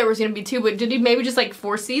had said there was going to be 2, but did he maybe just like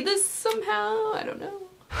foresee this somehow? I don't know.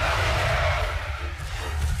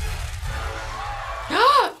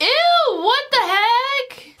 Ew, what the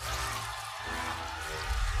heck?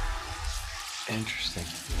 Interesting.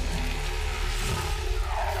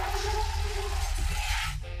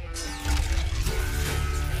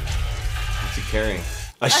 What's he carrying?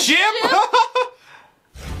 A ship?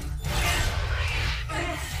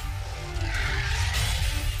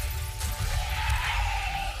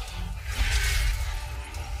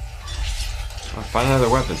 Oh, find another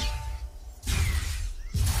weapon.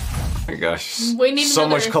 Oh my gosh. We need so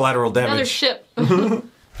much collateral damage. Another ship. I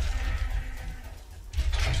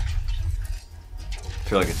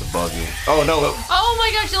feel like it's above you. Oh no. Oh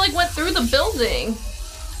my gosh, it like went through the building.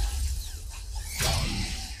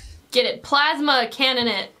 Get it. Plasma cannon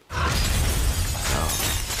it. Oh.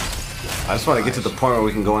 I just want to get to the point where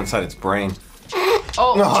we can go inside its brain.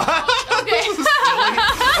 Oh. Okay.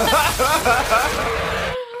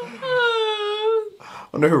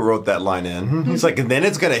 Wonder who wrote that line in. He's like, and then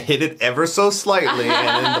it's gonna hit it ever so slightly,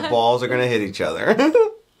 and then the balls are gonna hit each other.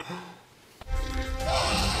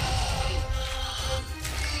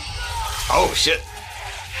 Oh shit!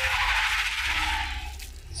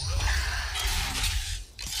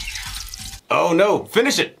 Oh no!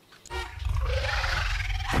 Finish it!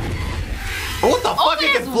 What the fuck?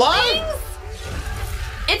 It can fly? Wings?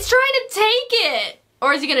 It's trying to take it,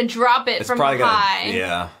 or is he gonna drop it from high?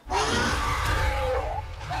 Yeah.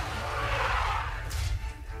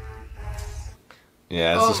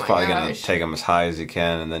 Yeah, it's just probably gonna take them as high as you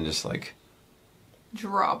can, and then just like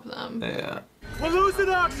drop them. Yeah. We're losing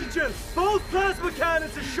oxygen. Both plasma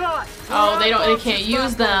cannons are shot. Oh, they can't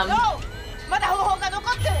use them.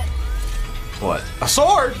 What? A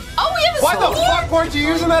sword? Oh, we have a sword. Why the fuck weren't you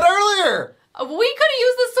using that earlier? We could have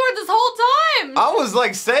used the sword this whole time. I was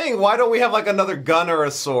like saying, why don't we have like another gun or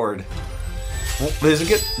a sword? Does it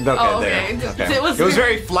get? Okay, okay. there. Okay. It was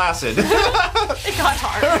very flaccid. It got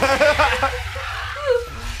hard.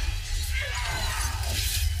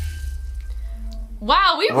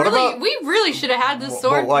 Wow, we really should have had this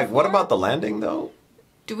sword. Like, what about the landing though?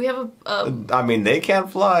 Do we have a? I mean, they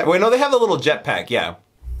can't fly. Wait, no, they have a little jetpack. Yeah.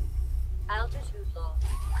 Altitude low,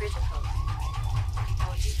 critical.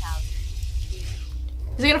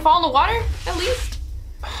 40,000. Is it gonna fall in the water at least?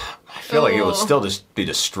 I feel like it would still just be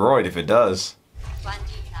destroyed if it does.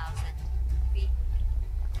 20,000.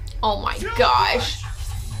 Oh my gosh.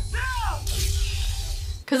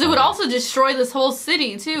 Because it would also destroy this whole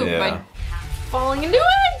city too by falling into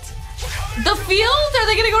it. The field? Are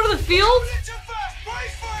they gonna go to the field?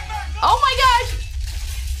 Oh my gosh.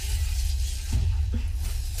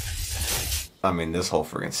 I mean, this whole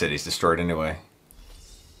freaking city's destroyed anyway.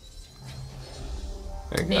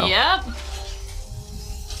 There you go. Yep.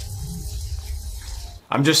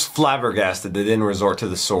 I'm just flabbergasted they didn't resort to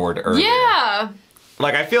the sword earlier. Yeah.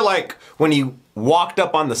 Like, I feel like when you walked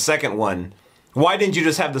up on the second one, why didn't you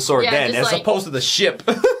just have the sword then, as opposed to the ship?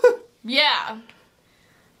 Yeah.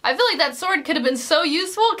 I feel like that sword could have been so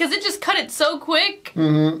useful because it just cut it so quick.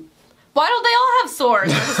 Mm-hmm. Why don't they all have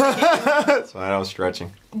swords? That's why I was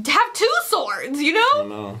stretching. Have two swords, you know? I don't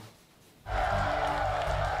know.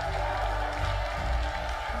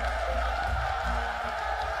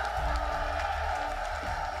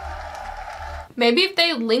 Maybe if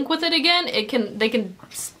they link with it again, they can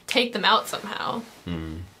take them out somehow.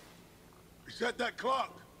 Reset that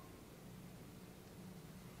clock.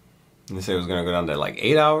 They say it was gonna go down to like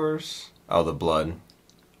 8 hours. Oh, the blood.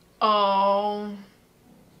 Oh.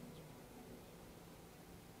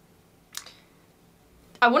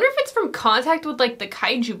 I wonder if it's from contact with like the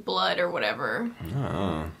kaiju blood or whatever.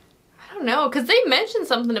 Oh. I don't know, because they mentioned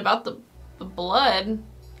something about the blood.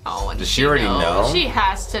 Oh, and does she already know? She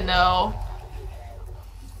has to know.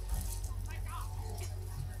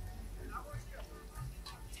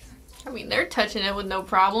 I mean, they're touching it with no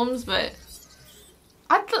problems, but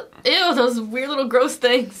ew, those weird little gross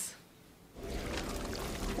things.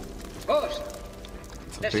 Boss,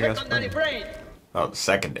 the secondary brain. Oh, the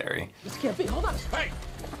secondary. This can't be. Hold on. Hey,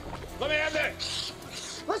 let me have that.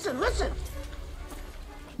 Listen.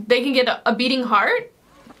 They can get a beating heart?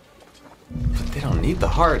 But they don't need the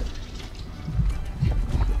heart.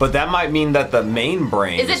 But that might mean that the main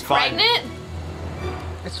brain is it pregnant?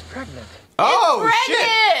 It's pregnant. Oh, it's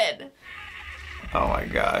pregnant! Shit! Oh my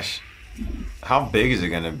gosh. How big is it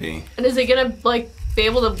gonna be? And is it gonna, like, be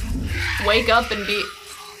able to wake up and be...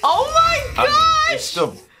 Oh my gosh! I mean, it's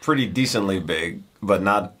still pretty decently big, but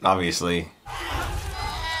not, obviously.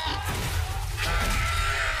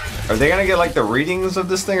 Are they gonna get, like, the readings of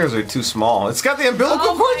this thing, or is it too small? It's got the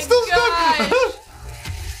umbilical cord still stuck!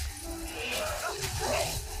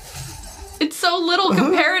 It's so little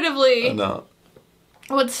comparatively. No.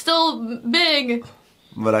 Oh, it's still big.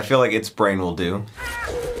 But I feel like its brain will do.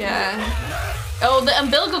 Yeah. Oh, the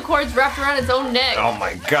umbilical cord's wrapped around its own neck. Oh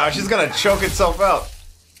my gosh, it's gonna choke itself out.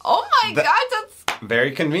 Oh my gosh, that's...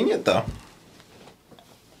 Very convenient, though.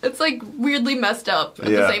 It's, like, weirdly messed up at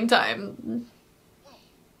the same time.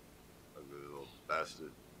 Ugly little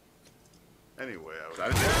bastard. Anyway, I was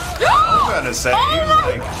gonna say,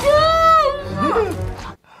 I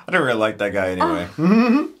didn't really like that guy anyway.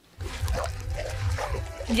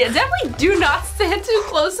 Yeah, definitely do not stand too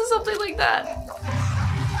close to something like that.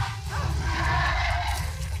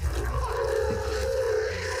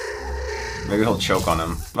 Maybe he'll choke on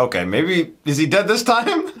him. Okay, maybe... Is he dead this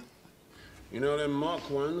time? You know them Mark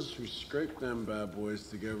ones? We scraped them bad boys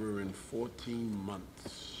together in 14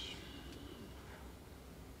 months.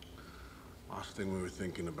 Last thing we were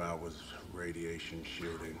thinking about was radiation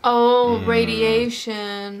shielding. Oh,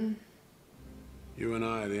 radiation. You and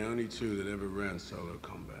I are the only two that ever ran solo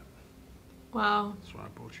combat. Wow. That's why I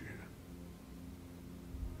brought you here.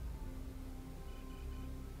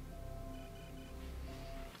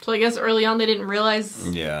 So I guess early on they didn't realize.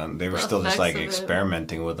 Yeah, they were still just like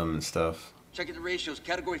experimenting with them and stuff. Checking the ratios,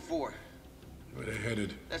 category 4. Where they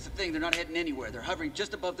headed? That's the thing, they're not heading anywhere. They're hovering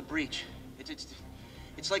just above the breach.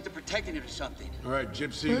 It's like they're protecting it or something. All right,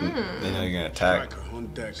 Gypsy. They know you're gonna attack. On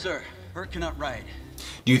deck. Sir, Bert cannot ride.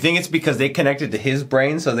 Do you think it's because they connected to his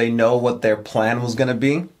brain so they know what their plan was gonna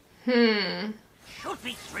be? Should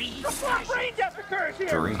be 3. Before brain death occurs here.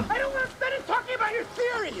 3. I don't want to spend it talking about your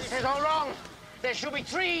theories. This is all wrong. There should be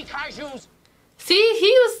 3 kaijus. See, he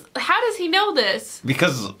was. How does he know this?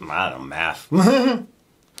 Because I don't know, math.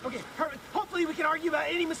 Okay, Herman, hopefully we can argue about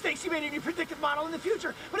any mistakes you made in your predictive model in the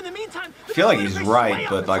future. But in the meantime, I feel like he's right,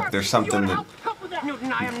 but like there's something that help with that.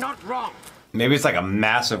 Newton, I am not wrong. maybe it's like a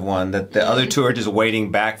massive one that the other two are just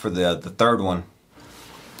waiting back for the third one.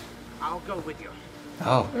 I'll go with you.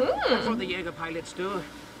 Oh. That's what the Jaeger pilots do.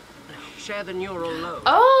 Share the neural load.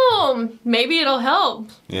 Oh, maybe it'll help.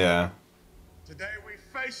 Yeah. Today we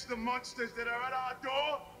face the monsters that are at our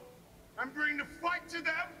door and bring the fight to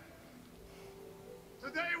them.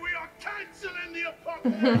 Today we are canceling the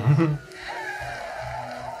apocalypse.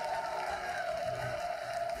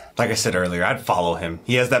 Like I said earlier, I'd follow him.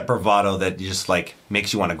 He has that bravado that just like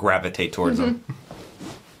makes you want to gravitate towards him.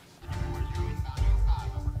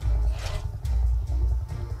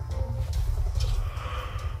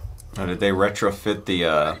 Or did they retrofit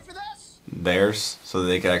the theirs so that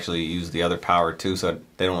they could actually use the other power too, so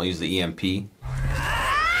they don't use the EMP?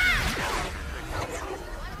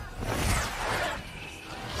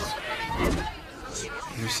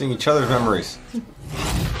 You're seeing each other's memories.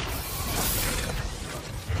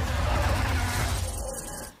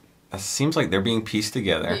 It seems like they're being pieced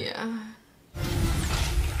together. Yeah.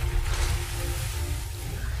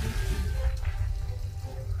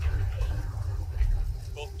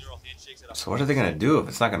 So what are they gonna do if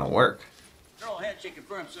it's not gonna work? Neural handshake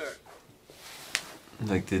confirmed, sir.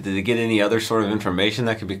 Like, did they get any other sort of information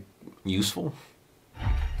that could be useful?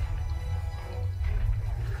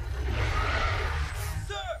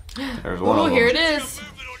 There's one of them. Here it is.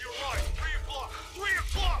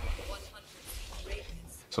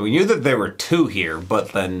 So we knew that there were 2 here,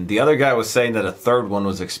 but then the other guy was saying that a third one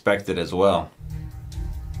was expected as well.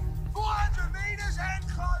 400 meters and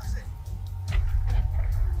closing.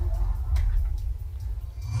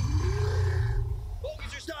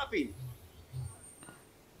 Bogies are stopping.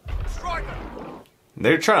 Striker.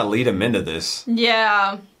 They're trying to lead him into this.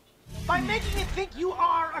 Yeah. By making it think you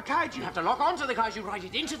are a kaiju. You have to lock onto the kaiju, ride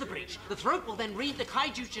it into the breach. The throat will then read the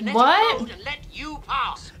kaiju's genetic What? code and let you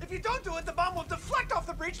pass. If you don't do it, the bomb will deflect off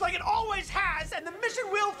the breach like it always has, and the mission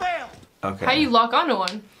will fail. Okay. How do you lock onto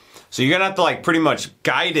one? So you're gonna have to like pretty much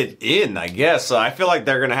guide it in, I guess. So I feel like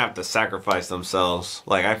they're gonna have to sacrifice themselves.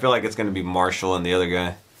 Like I feel like it's gonna be Marshall and the other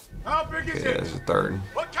guy. How big is Yeah, it? there's a third.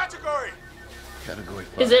 What category? Category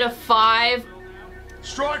 5. Is it a 5?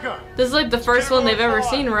 Striker. This is like the first one they've ever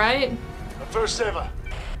seen, right? The first ever.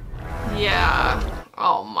 Yeah.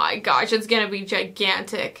 Oh my gosh, it's gonna be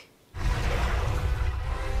gigantic.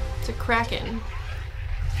 It's a kraken.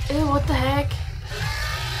 Ew, what the heck?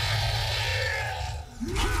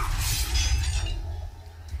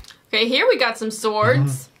 Okay, here we got some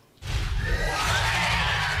swords.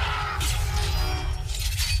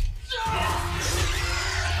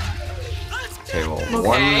 Okay, well,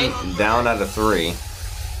 Okay. 1 down out of 3.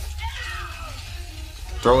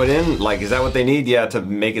 Throw it in? Like, is that what they need? Yeah, to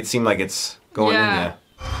make it seem like it's going in there.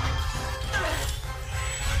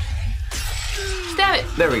 Stab it.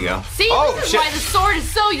 There we go. See, oh, this is shit. why the sword is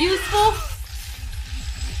so useful.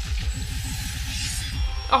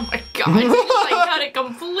 Oh my god, he just like cut it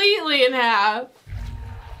completely in half.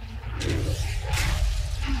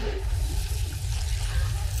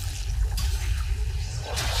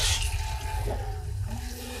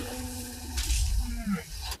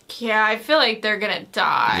 Yeah, I feel like they're gonna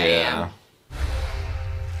die. Yeah.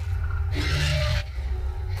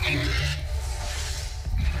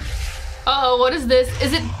 Uh-oh, what is this?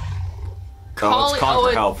 Is it Oh, it's calling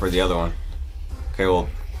for it- help for the other one. Okay, well,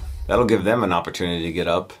 that'll give them an opportunity to get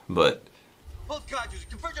up, but... Both Kaijus,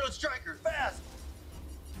 converge on Striker, fast!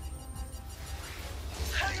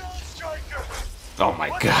 Hang on, Striker. Oh my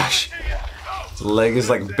gosh. His leg is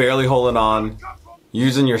like barely holding on.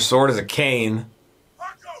 Using your sword as a cane.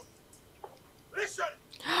 Listen.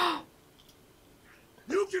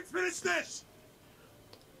 You can finish this.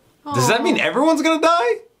 Does that mean everyone's gonna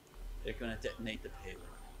die? They're gonna detonate the payload.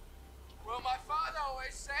 Well, my father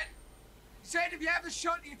always said, he said if you have the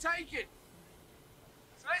shot, you take it.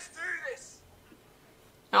 So let's do this.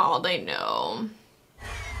 Oh, they know.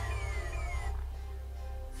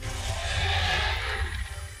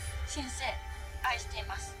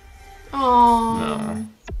 Oh. No.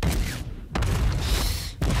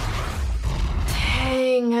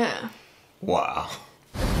 Dang. Wow.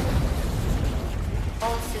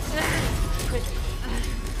 All systems critical.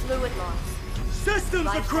 Fluid loss. Systems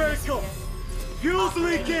are critical. Fuel's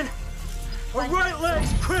leaking. Our right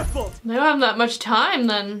leg's crippled. They don't have that much time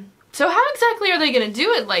then. So how exactly are they gonna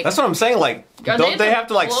do it? Like, that's what I'm saying. Like, don't they have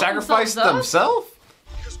to like blow sacrifice themselves themselves?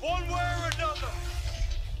 Because one way or another,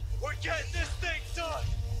 we're getting this thing done.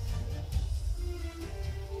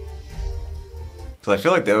 So I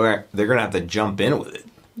feel like they're gonna have to jump in with it.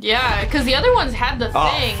 yeah, because the other ones had the thing.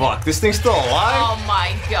 Oh fuck! This thing's still alive. Oh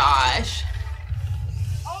my gosh.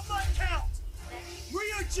 On my count,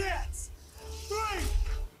 rear jets. 3.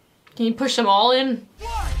 Can you push them all in?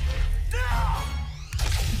 1. Now.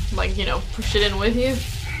 Like, you know, push it in with you?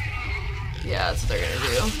 Yeah, that's what they're gonna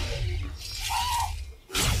do.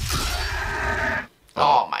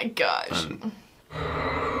 Oh my gosh.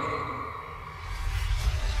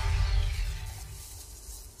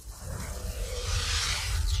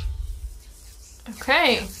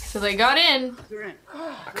 Okay, so they got in.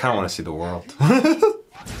 I kind of want to see the world. I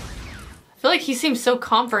feel like he seems so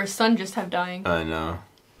calm for his son just have dying. I know.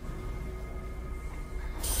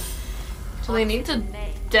 So they need to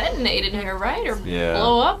detonate in here, right? Or Yeah.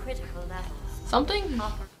 blow up? Something?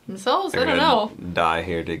 Themselves? They're I don't gonna know. die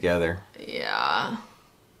here together. Yeah.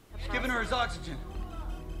 Giving her his oxygen.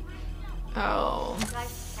 Oh.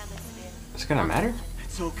 Is it gonna matter?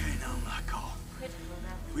 It's okay now, Mako.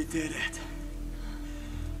 We did it.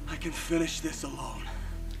 I can finish this alone.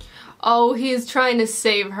 Oh, he's trying to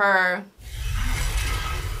save her.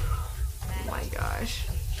 Oh my gosh.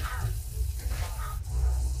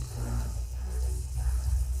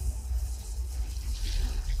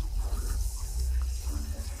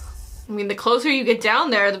 I mean, the closer you get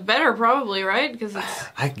down there, the better probably, right? Because it's...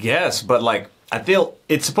 I guess, but like, I feel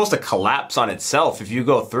it's supposed to collapse on itself. If you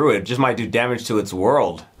go through it, it just might do damage to its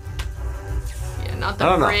world. Yeah, not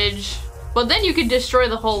the bridge. Well, then you could destroy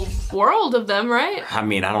the whole world of them, right? I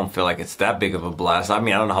mean, I don't feel like it's that big of a blast. I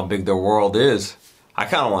mean, I don't know how big their world is. I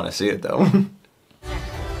kind of want to see it, though.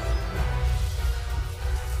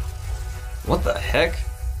 What the heck?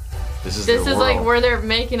 This is like where they're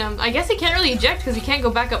making him. I guess he can't really eject because he can't go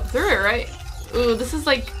back up through it, right? Ooh, this is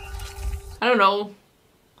like, I don't know,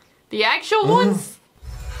 the actual ones?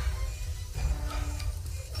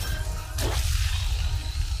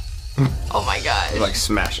 Oh my gosh. Like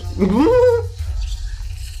smashing.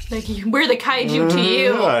 Like, we're the kaiju to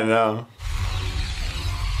you. I know.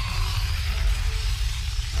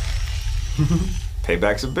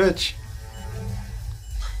 Payback's a bitch.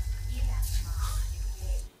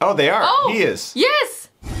 Oh, they are. Oh, he is. Yes!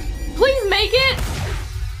 Please make it!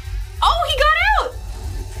 Oh, he got out!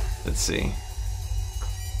 Let's see.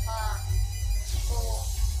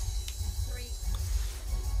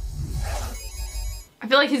 I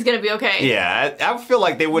feel like he's gonna be okay. Yeah, I feel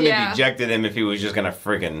like they wouldn't have ejected him if he was just gonna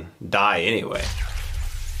freaking die anyway.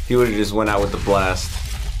 He would have just went out with the blast.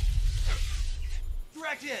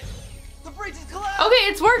 Direct hit. The bridge is collapsing. Okay,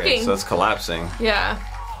 it's working. Okay, so it's collapsing. Yeah.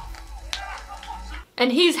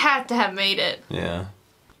 And he's had to have made it. Yeah.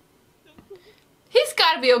 He's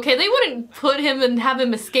gotta be okay. They wouldn't put him and have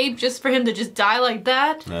him escape just for him to just die like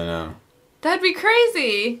that. I know. That'd be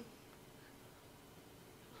crazy.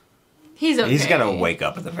 He's okay. He's gonna wake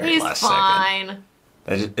up at the very last second.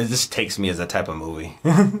 It just takes me as that type of movie.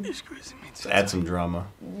 To add some drama.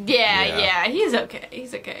 Yeah, he's okay.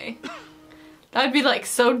 He's okay. That'd be like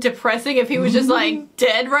so depressing if he was just like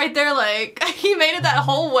dead right there. Like he made it that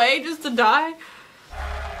whole way just to die.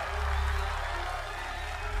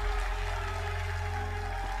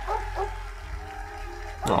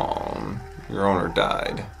 Oh, your owner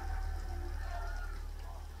died.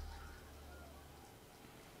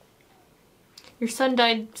 Your son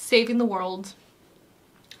died saving the world.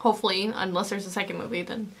 Hopefully, unless there's a second movie,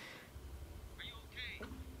 then.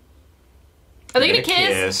 Are they gonna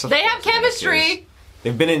kiss? They have chemistry.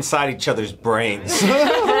 They've been inside each other's brains.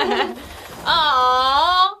 Aww.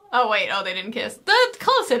 Oh wait, oh they didn't kiss. That's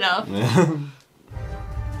close enough.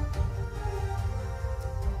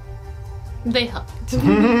 They hugged.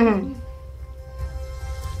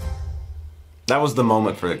 That was the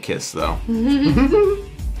moment for a kiss, though.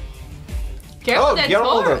 Guillermo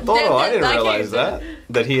del Toro. I didn't realize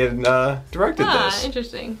that he had directed this.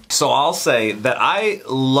 Interesting. So I'll say that I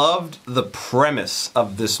loved the premise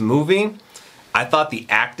of this movie. I thought the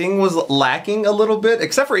acting was lacking a little bit,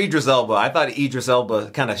 except for Idris Elba. I thought Idris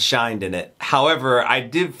Elba kind of shined in it. However, I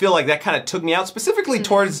did feel like that kind of took me out, specifically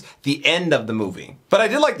towards the end of the movie. But I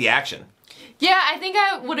did like the action. Yeah, I think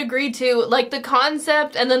I would agree too. Like the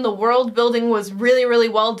concept and then the world building was really, really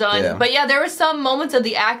well done. Yeah. But yeah, there were some moments of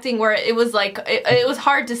the acting where it was like, it was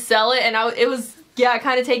hard to sell it, and it was... Yeah,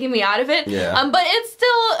 kind of taking me out of it. Yeah. But it's still,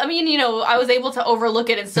 I mean, you know, I was able to overlook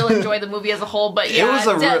it and still enjoy the movie as a whole. But yeah,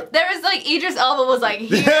 there was like, Idris Elba was like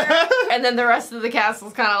here, and then the rest of the cast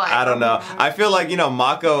was kind of like... I don't know. I feel like, you know,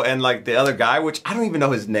 Mako and like the other guy, which I don't even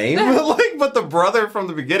know his name, like, but the brother from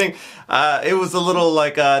the beginning, it was a little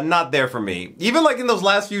like not there for me. Even like in those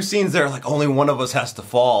last few scenes, they're like, only one of us has to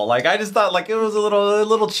fall. Like, I just thought like it was a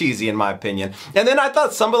little cheesy in my opinion. And then I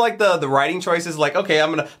thought some of like the writing choices, like, okay,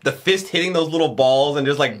 the fist hitting those little balls and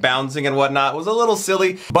just like bouncing and whatnot was a little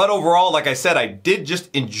silly. But overall, like I said, I did just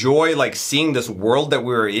enjoy like seeing this world that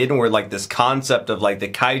we were in, where like this concept of like the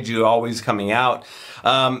kaiju always coming out.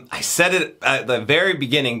 I said it at the very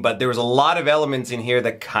beginning, but there was a lot of elements in here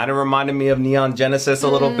that kind of reminded me of Neon Genesis a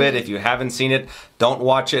little bit. If you haven't seen it, don't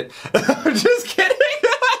watch it. I'm just kidding.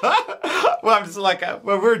 Well, I'm just like,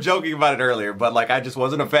 well, we were joking about it earlier, but like I just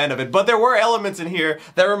wasn't a fan of it. But there were elements in here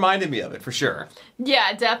that reminded me of it for sure.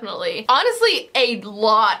 Yeah, definitely. Honestly, a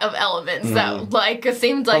lot of elements that like it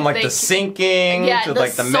seemed like from like the sinking to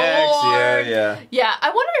like the mechs. Yeah, I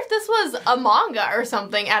wonder if this was a manga or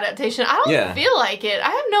something adaptation. I don't feel like it. I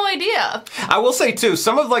have no idea. I will say too,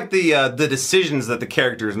 some of like the decisions that the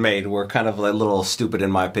characters made were kind of like a little stupid in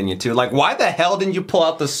my opinion too. Like, why the hell didn't you pull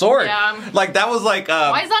out the sword? Yeah. Like that was like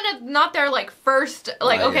why is that not their like first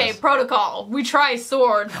like okay protocol? We try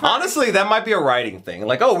sword first. Honestly, that might be a writing thing.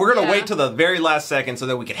 Like, oh, we're gonna wait till the very last second so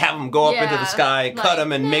that we can have them go up into the sky, cut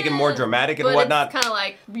them, and make it more dramatic and whatnot. It's kind of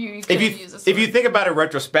like if you think about it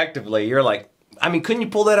retrospectively, you're like, I mean, couldn't you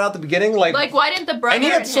pull that out at the beginning? Like why didn't the brother and he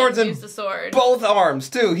had swords in use the sword? Both arms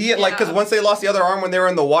too. He had like, because once they lost the other arm when they were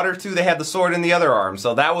in the water too, they had the sword in the other arm.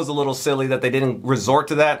 So that was a little silly that they didn't resort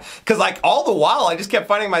to that. Because like all the while, I just kept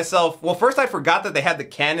finding myself. Well, first I forgot that they had the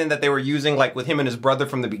cannon that they were using like with him and his brother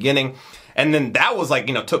from the beginning. And then that was like,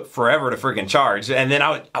 you know, took forever to freaking charge. And then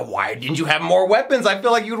why didn't you have more weapons? I feel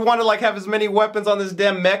like you'd want to like have as many weapons on this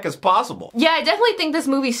damn mech as possible. Yeah, I definitely think this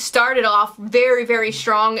movie started off very, very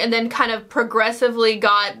strong and then kind of progressively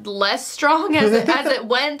got less strong as it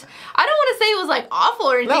went. I don't want to say it was like awful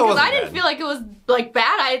or anything because I didn't feel like it was like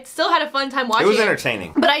bad. I still had a fun time watching it. It was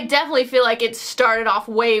entertaining. But I definitely feel like it started off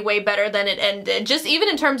way, way better than it ended. Just even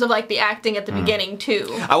in terms of like the acting at the beginning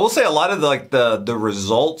too. I will say a lot of the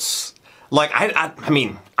results. Like, I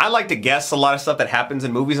mean, I like to guess a lot of stuff that happens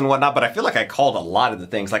in movies and whatnot, but I feel like I called a lot of the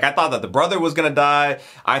things. Like, I thought that the brother was gonna die.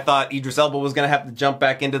 I thought Idris Elba was gonna have to jump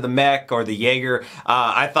back into the mech or the Jaeger.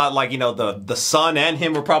 I thought, like, you know, the son and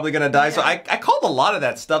him were probably gonna die. Yeah. So I called a lot of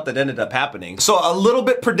that stuff that ended up happening. So a little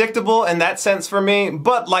bit predictable in that sense for me,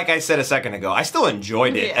 but like I said a second ago, I still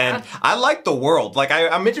enjoyed it. Yeah. And I like the world. Like,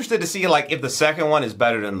 I'm interested to see, like, if the second one is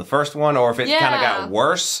better than the first one or if it kind of got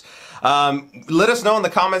worse. Let us know in the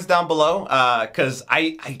comments down below, because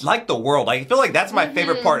I like the world. I feel like that's my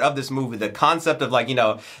favorite part of this movie. The concept of, like, you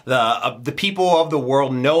know, the people of the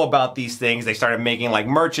world know about these things. They started making like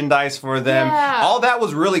merchandise for them. Yeah. All that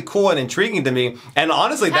was really cool and intriguing to me. And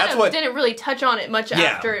honestly, that's what didn't really touch on it much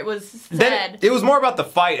after it was said. Then it was more about the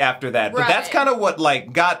fight after that. But that's kind of what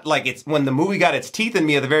like got like it's when the movie got its teeth in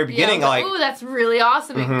me at the very beginning. Like, ooh, that's really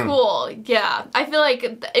awesome and cool. Yeah, I feel like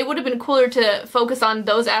it would have been cooler to focus on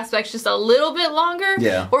those aspects just a little bit longer.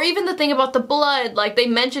 Yeah. Or even the thing about the blood, like they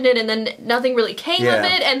mentioned it and then nothing really came of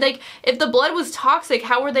it. And like if the blood was toxic,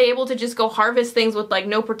 how were they able to just go harvest things with like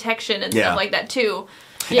no protection and stuff like that too?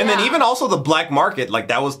 Yeah. And then even also the black market, like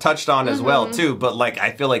that was touched on as well too. But like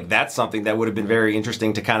I feel like that's something that would have been very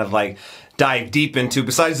interesting to kind of like dive deep into,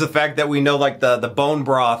 besides the fact that we know like the bone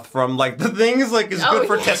broth from like the things like is good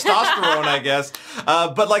for testosterone, I guess.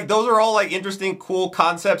 But like those are all like interesting, cool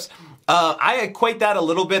concepts. I equate that a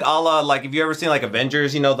little bit a la, like, if you ever seen, like,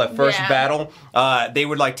 Avengers, you know, the first battle, they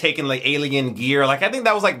would, like, take in, like, alien gear. Like, I think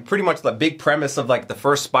that was, like, pretty much the big premise of, like, the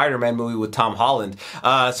first Spider-Man movie with Tom Holland.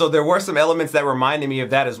 So there were some elements that reminded me of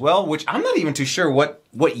that as well, which I'm not even too sure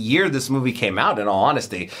what year this movie came out, in all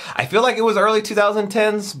honesty. I feel like it was early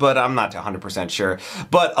 2010s, but I'm not 100% sure.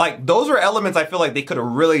 But, like, those were elements I feel like they could have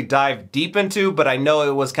really dived deep into, but I know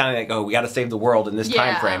it was kind of like, oh, we got to save the world in this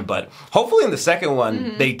time frame. But hopefully in the second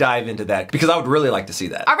one, they dive into that, because I would really like to see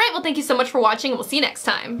that. All right, well, thank you so much for watching, and we'll see you next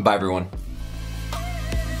time. Bye, everyone.